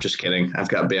Mizzou. No, just kidding. I've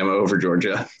got Bama over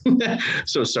Georgia.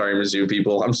 So sorry, Mizzou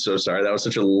people. I'm so sorry. That was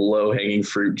such a low-hanging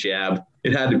fruit jab.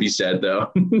 It had to be said,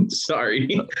 though.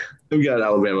 Sorry. I've got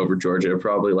Alabama over Georgia.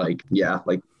 Probably like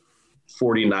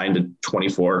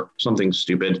 49-24, something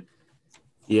stupid.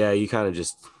 Yeah, you kind of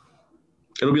just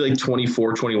 – it'll be like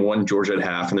 24-21 Georgia at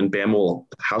half, and then Bama will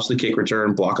house the kick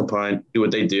return, block a punt, do what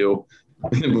they do.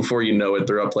 And then before you know it,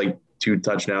 they're up like 2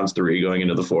 touchdowns, 3 going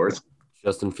into the fourth.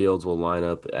 Justin Fields will line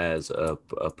up as a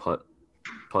punt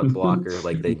blocker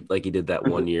like he did that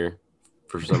one year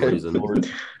for some reason.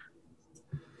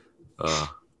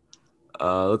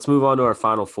 Let's move on to our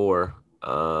final four.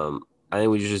 I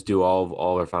think we should just do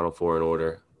all our final four in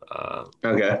order.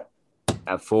 Okay.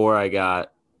 At 4,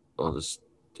 I'll just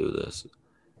do this.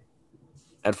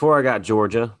 At 4, I got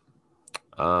Georgia.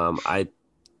 I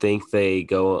think they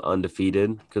go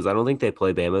undefeated because I don't think they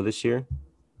play Bama this year.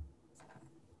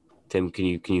 Tim, can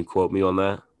you quote me on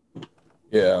that?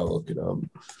 Yeah, I'll look it up.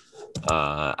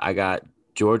 I got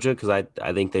Georgia because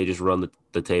I think they just run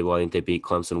the table. I think they beat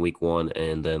Clemson week 1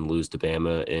 and then lose to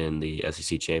Bama in the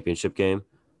SEC championship game.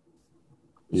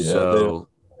 Yeah, so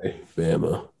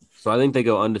Bama. So I think they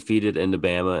go undefeated into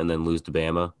Bama and then lose to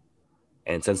Bama.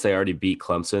 And since they already beat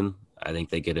Clemson, I think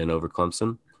they get in over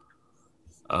Clemson.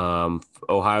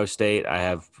 Ohio State, I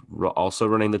have also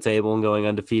running the table and going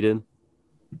undefeated.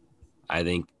 I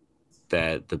think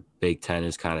that the Big Ten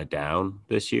is kind of down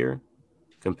this year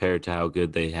compared to how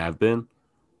good they have been.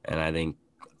 And I think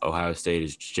Ohio State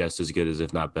is just as good as,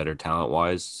 if not better,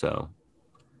 talent-wise. So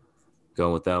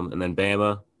going with them. And then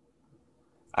Bama,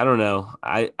 I don't know.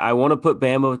 I want to put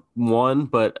Bama 1,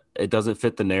 but it doesn't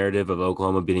fit the narrative of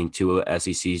Oklahoma beating 2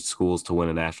 SEC schools to win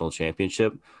a national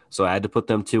championship. So I had to put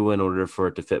them 2 in order for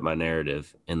it to fit my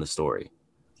narrative in the story.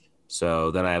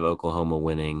 So then I have Oklahoma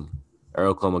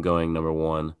going number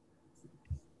 1.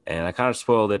 And I kind of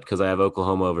spoiled it because I have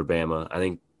Oklahoma over Bama. I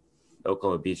think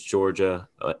Oklahoma beats Georgia,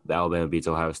 Alabama beats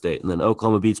Ohio State, and then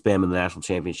Oklahoma beats Bama in the national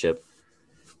championship.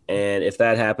 And if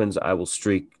that happens, I will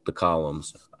streak the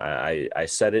columns. I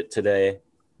said it today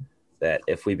that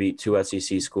if we beat 2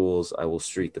 SEC schools, I will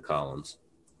streak the columns.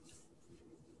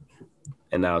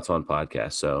 And now it's on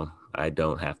podcast, so I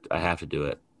have to do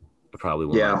it. I probably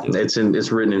will not do it.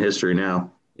 It's written in history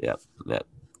now. Yeah.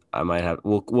 I might have.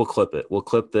 We'll clip it. We'll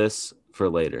clip this for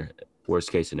later.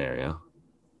 Worst case scenario.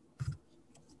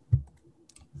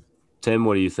 Tim,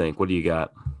 what do you think? What do you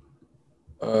got?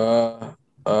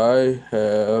 I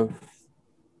have.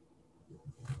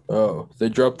 Oh, they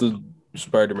dropped the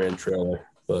Spider-Man trailer,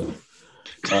 but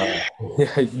I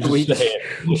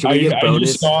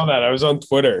just saw that. I was on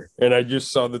Twitter and I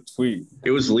just saw the tweet.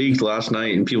 It was leaked last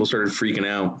night and people started freaking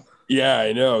out. Yeah,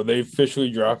 I know. They officially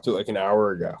dropped it like an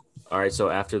hour ago. All right, so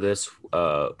after this,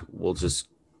 we'll just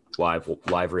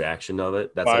live reaction of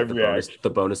it. That's live like the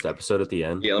bonus episode at the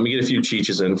end. Yeah, let me get a few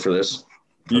cheeches in for this.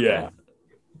 Okay.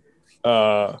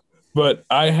 Yeah. But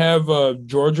I have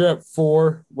Georgia at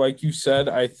 4, like you said.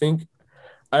 I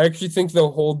actually think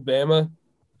they'll hold Bama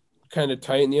kind of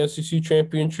tight in the SEC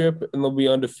championship, and they'll be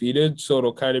undefeated. So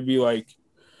it'll kind of be like,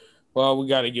 well, we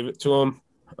got to give it to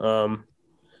them.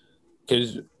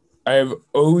 Because I have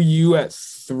OU at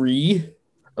 3.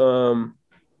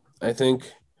 I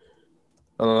think,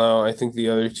 I don't know. I think the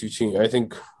other 2 teams, I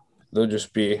think they'll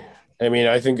just be. I mean,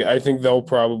 I think they'll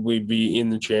probably be in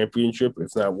the championship,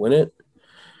 if not win it.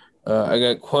 I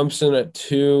got Clemson at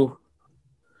 2,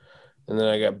 and then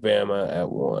I got Bama at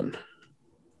 1.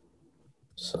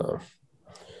 So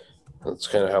that's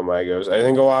kind of how mine goes. I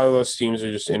think a lot of those teams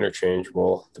are just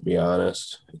interchangeable, to be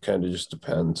honest. It kind of just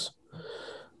depends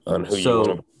on who you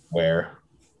want to wear.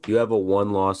 You have a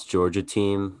 1-loss Georgia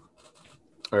team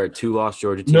or a 2-loss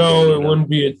Georgia team? No, it wouldn't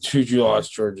be a 2-loss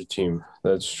Georgia team.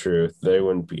 That's true. They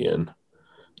wouldn't be in.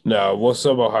 No, we'll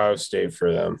sub Ohio State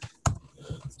for them.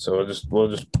 So we'll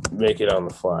just make it on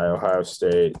the fly. Ohio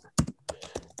State.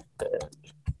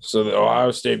 So the Ohio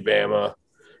State, Bama, and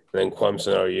then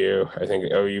Clemson, OU. I think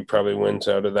OU probably wins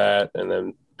out of that, and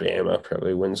then Bama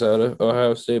probably wins out of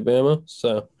Ohio State, Bama.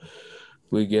 So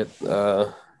we get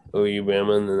OU,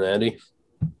 Bama, and the Natty.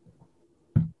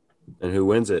 And who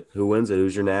wins it?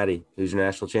 Who's your Natty? Who's your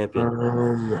national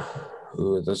champion?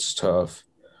 That's tough.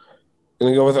 I'm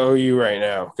gonna go with OU right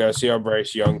now. Gotta see how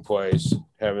Bryce Young plays.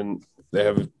 They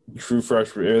have a true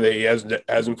freshman. He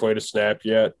hasn't played a snap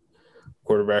yet.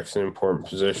 Quarterback's an important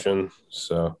position,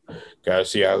 so gotta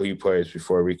see how he plays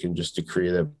before we can just decree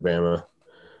that Bama.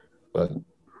 But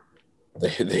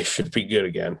they should be good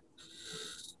again.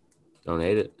 Don't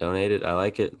hate it. I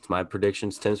like it. It's my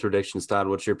predictions. Tim's predictions. Todd,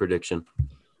 what's your prediction?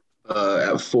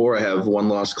 At 4, I have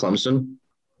 1-loss Clemson.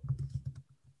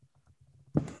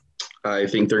 I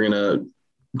think they're going to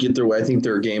get their way. I think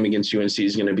their game against UNC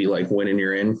is going to be like win and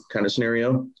you're in kind of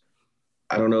scenario.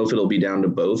 I don't know if it'll be down to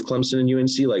both Clemson and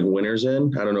UNC, like winners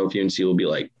in. I don't know if UNC will be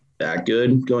like that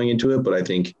good going into it, but I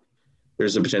think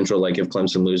there's a potential like if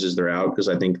Clemson loses, they're out because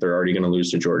I think they're already going to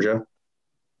lose to Georgia.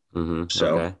 Mm-hmm.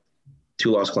 So okay.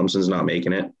 2-loss Clemson's not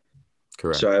making it.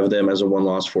 Correct. So I have them as a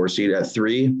 1-loss 4 seed. At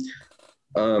 3,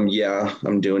 Yeah,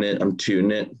 I'm doing it. I'm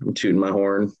tooting it. I'm tooting my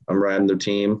horn. I'm riding the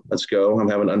team. Let's go. I'm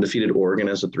having undefeated Oregon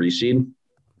as a 3 seed.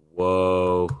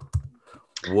 Whoa.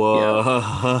 Yeah.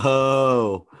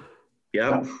 Whoa.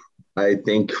 Yep. I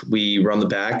think we run the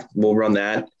back. We'll run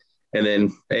that. And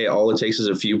then, hey, all it takes is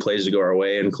a few plays to go our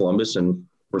way in Columbus, and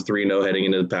we're 3-0 heading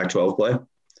into the Pac-12 play.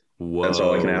 That's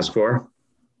all I can ask Whoa. for.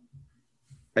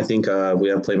 I think we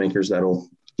have playmakers that'll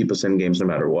keep us in games no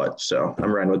matter what. So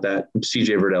I'm riding with that.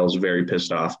 CJ Verdell is very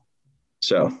pissed off.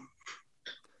 So,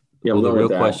 yeah, I'm Well, going with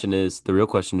that. the real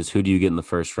question is who do you get in the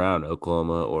first round,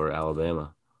 Oklahoma or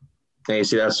Alabama? Hey,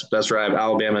 see, that's right.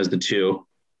 Alabama is the 2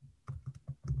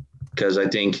 because I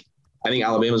think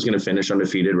Alabama's going to finish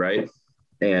undefeated, right?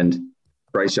 And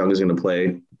Bryce Young is going to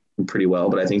play pretty well,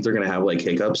 but I think they're going to have like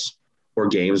hiccups or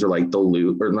games or like they'll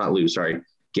lose or not lose. Sorry,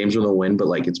 games where they'll win, but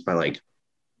like it's by like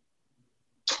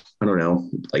I don't know,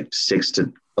 like 6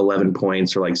 to 11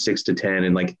 points or like 6 to 10,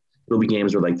 and like it'll be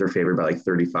games where like they're favored by like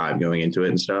 35 going into it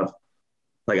and stuff.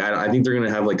 Like I think they're going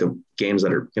to have like games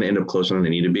that are going to end up closer than they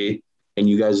need to be. And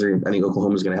you guys are, I think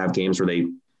Oklahoma's going to have games where they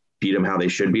beat them how they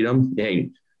should beat them. Hey,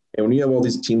 and when you have all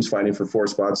these teams fighting for 4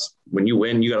 spots, when you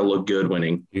win, you got to look good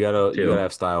winning You gotta too.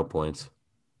 have style points.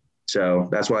 So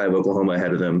that's why I have Oklahoma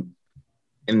ahead of them.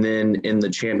 And then in the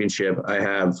championship, I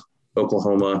have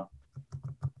Oklahoma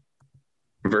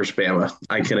versus Bama.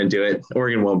 I couldn't do it.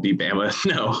 Oregon won't beat Bama.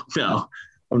 No, no,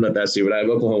 I'm not that stupid. I have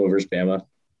Oklahoma versus Bama,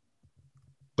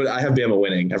 but I have Bama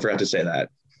winning. I forgot to say that.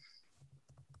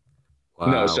 No,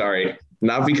 Wow. sorry,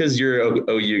 not because you're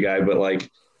a OU guy, but like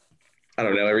I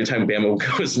don't know. Every time Bama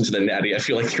goes into the Natty, I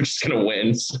feel like they're just gonna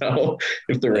win. So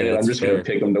if they're Hey, in it, I'm that's just gonna fair.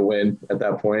 pick them to win at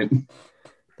that point.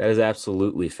 That is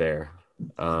absolutely fair.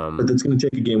 But that's gonna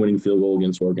take a game-winning field goal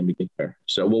against Oregon to get there.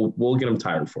 So we'll get them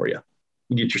tired for you.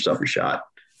 You get yourself your shot.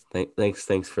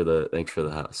 Thanks for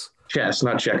the house. Chess,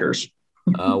 not checkers.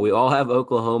 We all have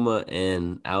Oklahoma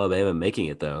and Alabama making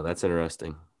it though. That's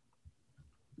interesting.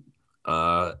 To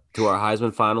our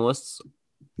Heisman finalists,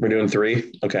 We're doing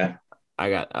 3. Okay.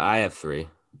 I have three.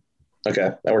 Okay,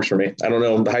 that works for me. I don't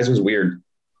know. The Heisman's weird.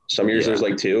 Some years there's Yeah.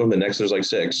 like 2, and the next there's like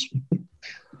 6.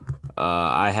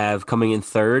 I have coming in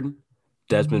third,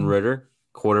 Desmond Ritter,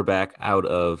 quarterback out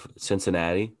of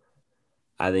Cincinnati.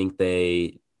 I think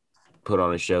they put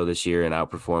on a show this year and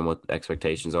outperform what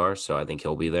expectations are, so I think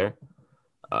he'll be there.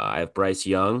 I have Bryce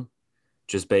Young,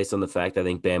 just based on the fact I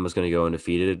think Bama's going to go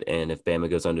undefeated, and if Bama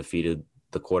goes undefeated,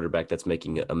 the quarterback that's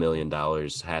making $1 million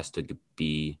has to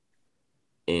be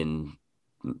in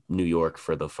New York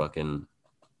for the fucking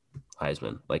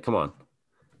Heisman. Like, come on.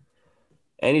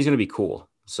 And he's going to be cool.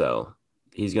 So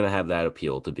he's going to have that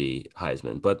appeal to be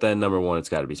Heisman. But then number one, it's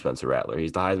got to be Spencer Rattler.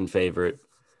 He's the Heisman favorite.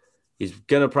 He's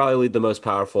going to probably lead the most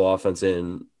powerful offense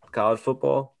in college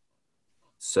football.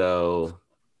 So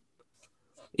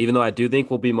even though I do think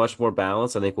we'll be much more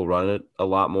balanced, I think we'll run it a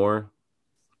lot more.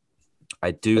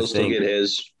 I do He'll still think get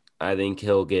his. I think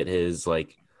he'll get his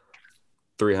like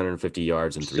 350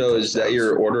 yards and three So is that touchdowns.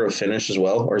 your order of finish as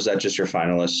well, or is that just your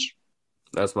finalists?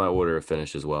 That's my order of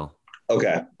finish as well.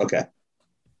 Okay. Okay.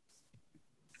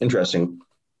 Interesting.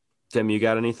 Tim, you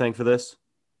got anything for this?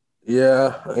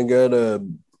 Yeah, I got a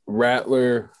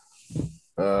Rattler.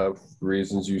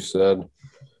 Reasons you said.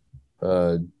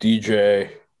 DJ,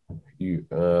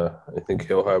 I think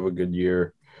he'll have a good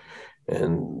year,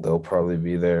 and they'll probably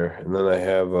be there. And then I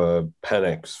have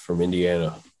Penix from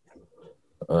Indiana.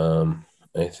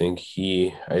 I think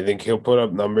he'll put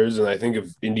up numbers, and I think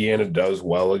if Indiana does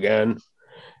well again,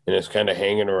 and it's kind of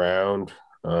hanging around,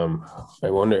 I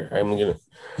wonder.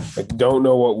 I don't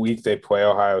know what week they play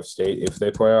Ohio State if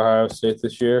they play Ohio State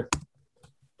this year,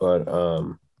 but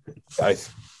I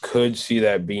could see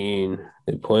that being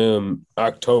they play them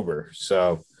October,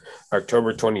 so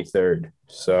October 23rd.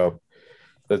 So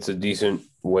that's a decent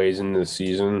ways into the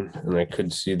season, and I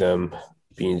could see them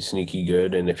being sneaky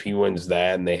good. And if he wins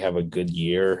that and they have a good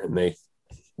year and they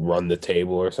run the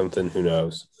table or something, who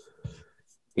knows?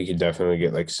 He could definitely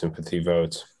get like sympathy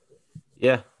votes.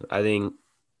 Yeah, I think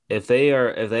if they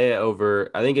over,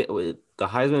 I think the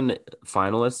Heisman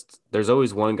finalists. There's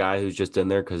always one guy who's just in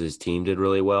there because his team did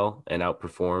really well and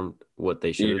outperformed what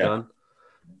they should have Yeah. done.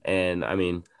 And I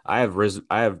mean, I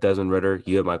have Desmond Ritter.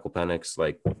 You have Michael Penix.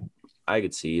 Like, I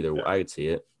could see either. I could see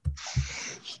it.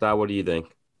 Stott, what do you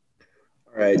think?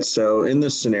 All right. So in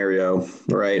this scenario,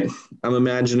 right, I'm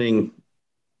imagining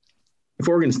if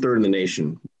Oregon's third in the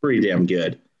nation, pretty damn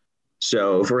good.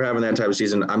 So if we're having that type of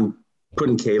season, I'm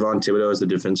putting Kayvon Thibodeau as the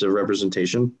defensive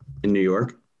representation in New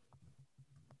York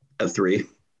at 3.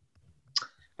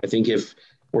 I think if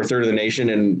we're third in the nation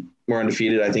and we're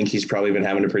undefeated, I think he's probably been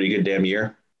having a pretty good damn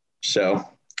year. So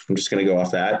I'm just going to go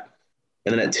off that.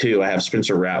 And then at 2, I have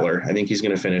Spencer Rattler. I think he's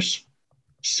going to finish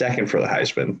second for the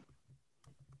Heisman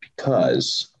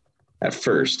because at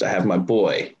first I have my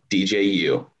boy,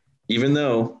 DJU. Even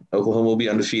though Oklahoma will be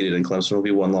undefeated and Clemson will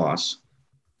be 1 loss,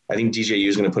 I think DJU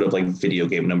is going to put up like video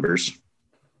game numbers,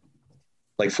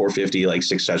 like 450, like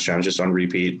 6 touchdowns just on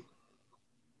repeat.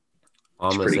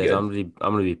 I'm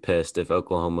gonna be pissed if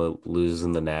Oklahoma loses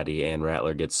in the Natty and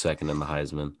Rattler gets second in the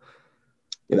Heisman.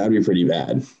 Yeah, that'd be pretty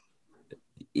bad.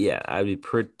 Yeah, I'd be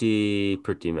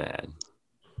pretty mad.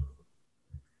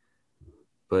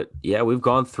 But yeah, we've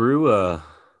gone through. I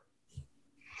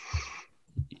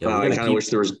kind of wish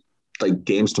there was like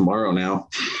games tomorrow now.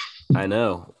 I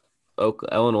know.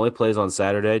 Illinois plays on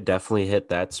Saturday. Definitely hit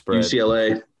that spread.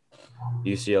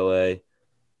 UCLA.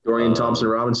 Dorian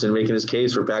Thompson-Robinson making his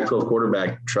case for Pac-12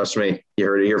 quarterback. Trust me, you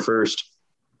heard it here first.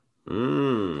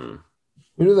 Who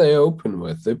do they open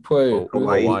with? They play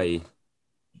Hawaii.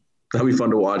 That'll be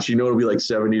fun to watch. You know it'll be like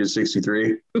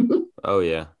 70-63. Oh,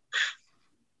 yeah.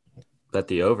 Bet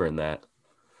the over in that.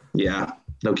 Yeah,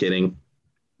 no kidding.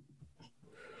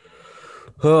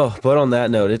 Oh, but on that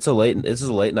note, this is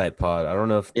a late night pod. I don't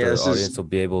know if the audience will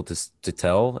be able to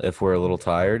tell if we're a little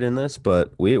tired in this,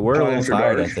 but we're a little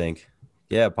tired, I think.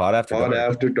 Yeah, pod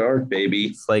after dark, baby.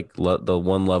 It's like the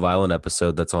one Love Island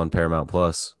episode that's on Paramount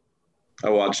Plus. I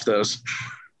watched those.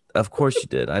 Of course you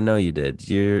did. I know you did.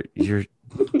 You're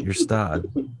stod.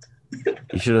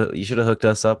 You should have hooked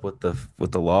us up with the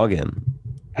login.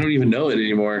 I don't even know it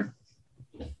anymore.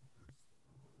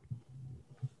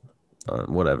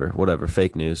 Whatever.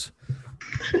 Fake news.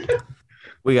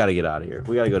 We got to get out of here.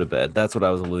 We got to go to bed. That's what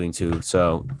I was alluding to.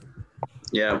 So,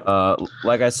 yeah.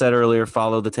 Like I said earlier,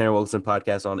 follow the Tanner Wilkinson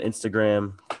podcast on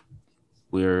Instagram.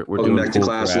 We're welcome doing back cool to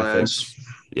class, graphics. lads.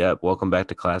 Yeah, welcome back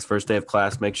to class. First day of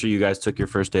class. Make sure you guys took your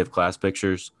first day of class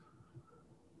pictures.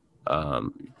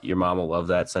 Your mom will love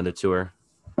that. Send it to her.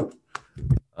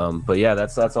 But yeah,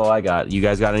 that's all I got. You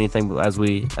guys got anything as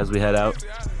we head out?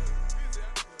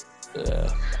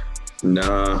 Yeah.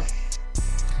 Nah.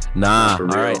 All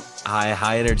right.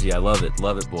 High energy. I love it.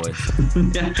 Love it, boys.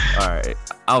 All right.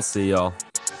 I'll see y'all.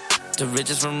 The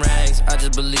riches from rags, I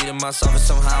just believe in myself and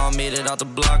somehow I made it out the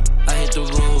block. I hit the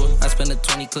road, I spend a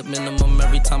 20 clip minimum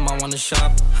every time I wanna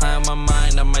shop. High on my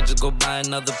mind, I might just go buy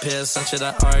another pair of some shit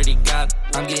I already got.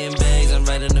 I'm getting bags, I'm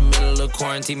right in the middle of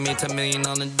quarantine, made 10 million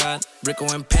on the dot. Rico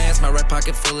and pants, my right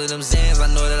pocket full of them Zans. I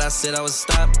know that I said I would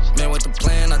stop. Man with the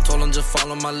plan, I told him just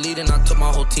follow my lead and I took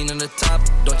my whole team in the top.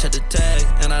 Don't check the tag,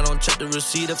 and I don't check the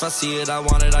receipt. If I see it, I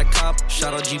want it, I cop.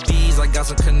 Shout out GBs, I got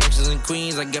some connections in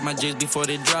Queens. I get my J's before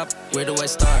they drop. Where do I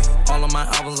start? All of my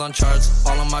albums on charts,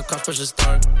 all of my cars push a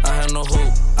start. I had no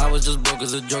hope, I was just broke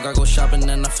as a joke. I go shopping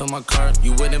and I fill my cart.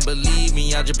 You wouldn't believe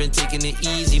me, I just been taking it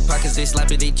easy. Pockets they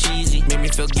slappy, they cheesy. Made me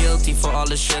feel guilty for all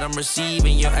the shit I'm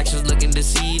receiving. Your actions looking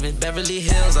deceiving. Beverly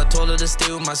Hills, I told her to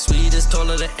stay with my sweetest. Told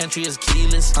her the entry is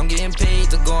keyless. I'm getting paid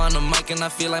to go on the mic and I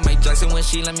feel like Mike Jackson when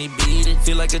she let me beat it.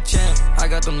 Feel like a champ, I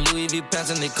got them Louis V pants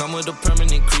and they come with the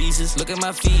permanent creases. Look at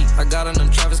my feet, I got on them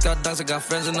Travis Scott dunks. I got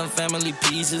friends in them family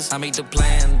pieces. I make the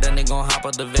plan, then they gon' hop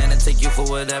out the van and take you for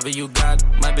whatever you got.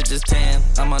 My bitch is tan,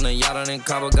 I'm on a yacht out in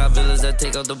Cabo. Got villas that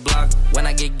take out the block. When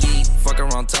I get geek, fuck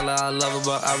around, tell her I love her,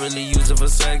 but I really use it for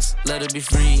sex. Let her be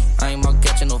free, I ain't about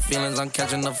catching no feelings. I'm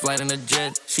catching a flight in a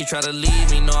jet. She try to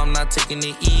leave me, no I'm not taking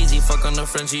it easy. Fuck on her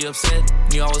friend, she upset.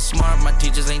 Knew I was smart, my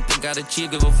teachers ain't think I'd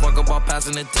achieve. Give a fuck about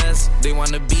passing the test. They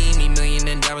wanna be me, million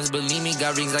in diamonds, believe me.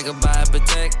 Got rings like a buy a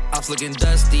Patek. Ops looking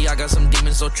dusty, I got some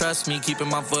demons, so trust me. Keeping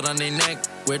my foot on their neck.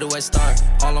 Where do I start?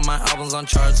 All of my albums on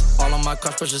charts, all of my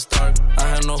cars push a start. I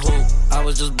had no hope, I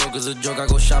was just broke as a joke. I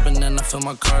go shopping and I fill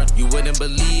my cart. You wouldn't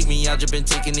believe me, I just been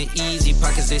taking it easy.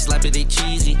 Pockets they slappy, they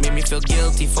cheesy. Made me feel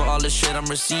guilty for all the shit I'm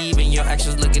receiving. Your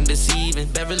actions looking deceiving.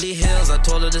 Beverly Hills, I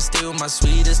told her to stay with my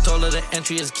sweetest. Told her the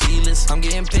entry is keyless. I'm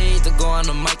getting paid to go on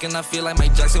the mic and I feel like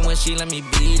Mike Jackson when she let me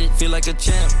beat it. Feel like a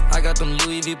champ, I got them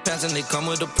Louis V pants and they come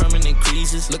with the permanent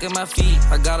creases. Look at my feet,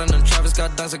 I got on them Travis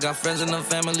Scott dunks. I got friends in them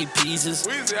family pieces.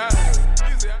 Weezy,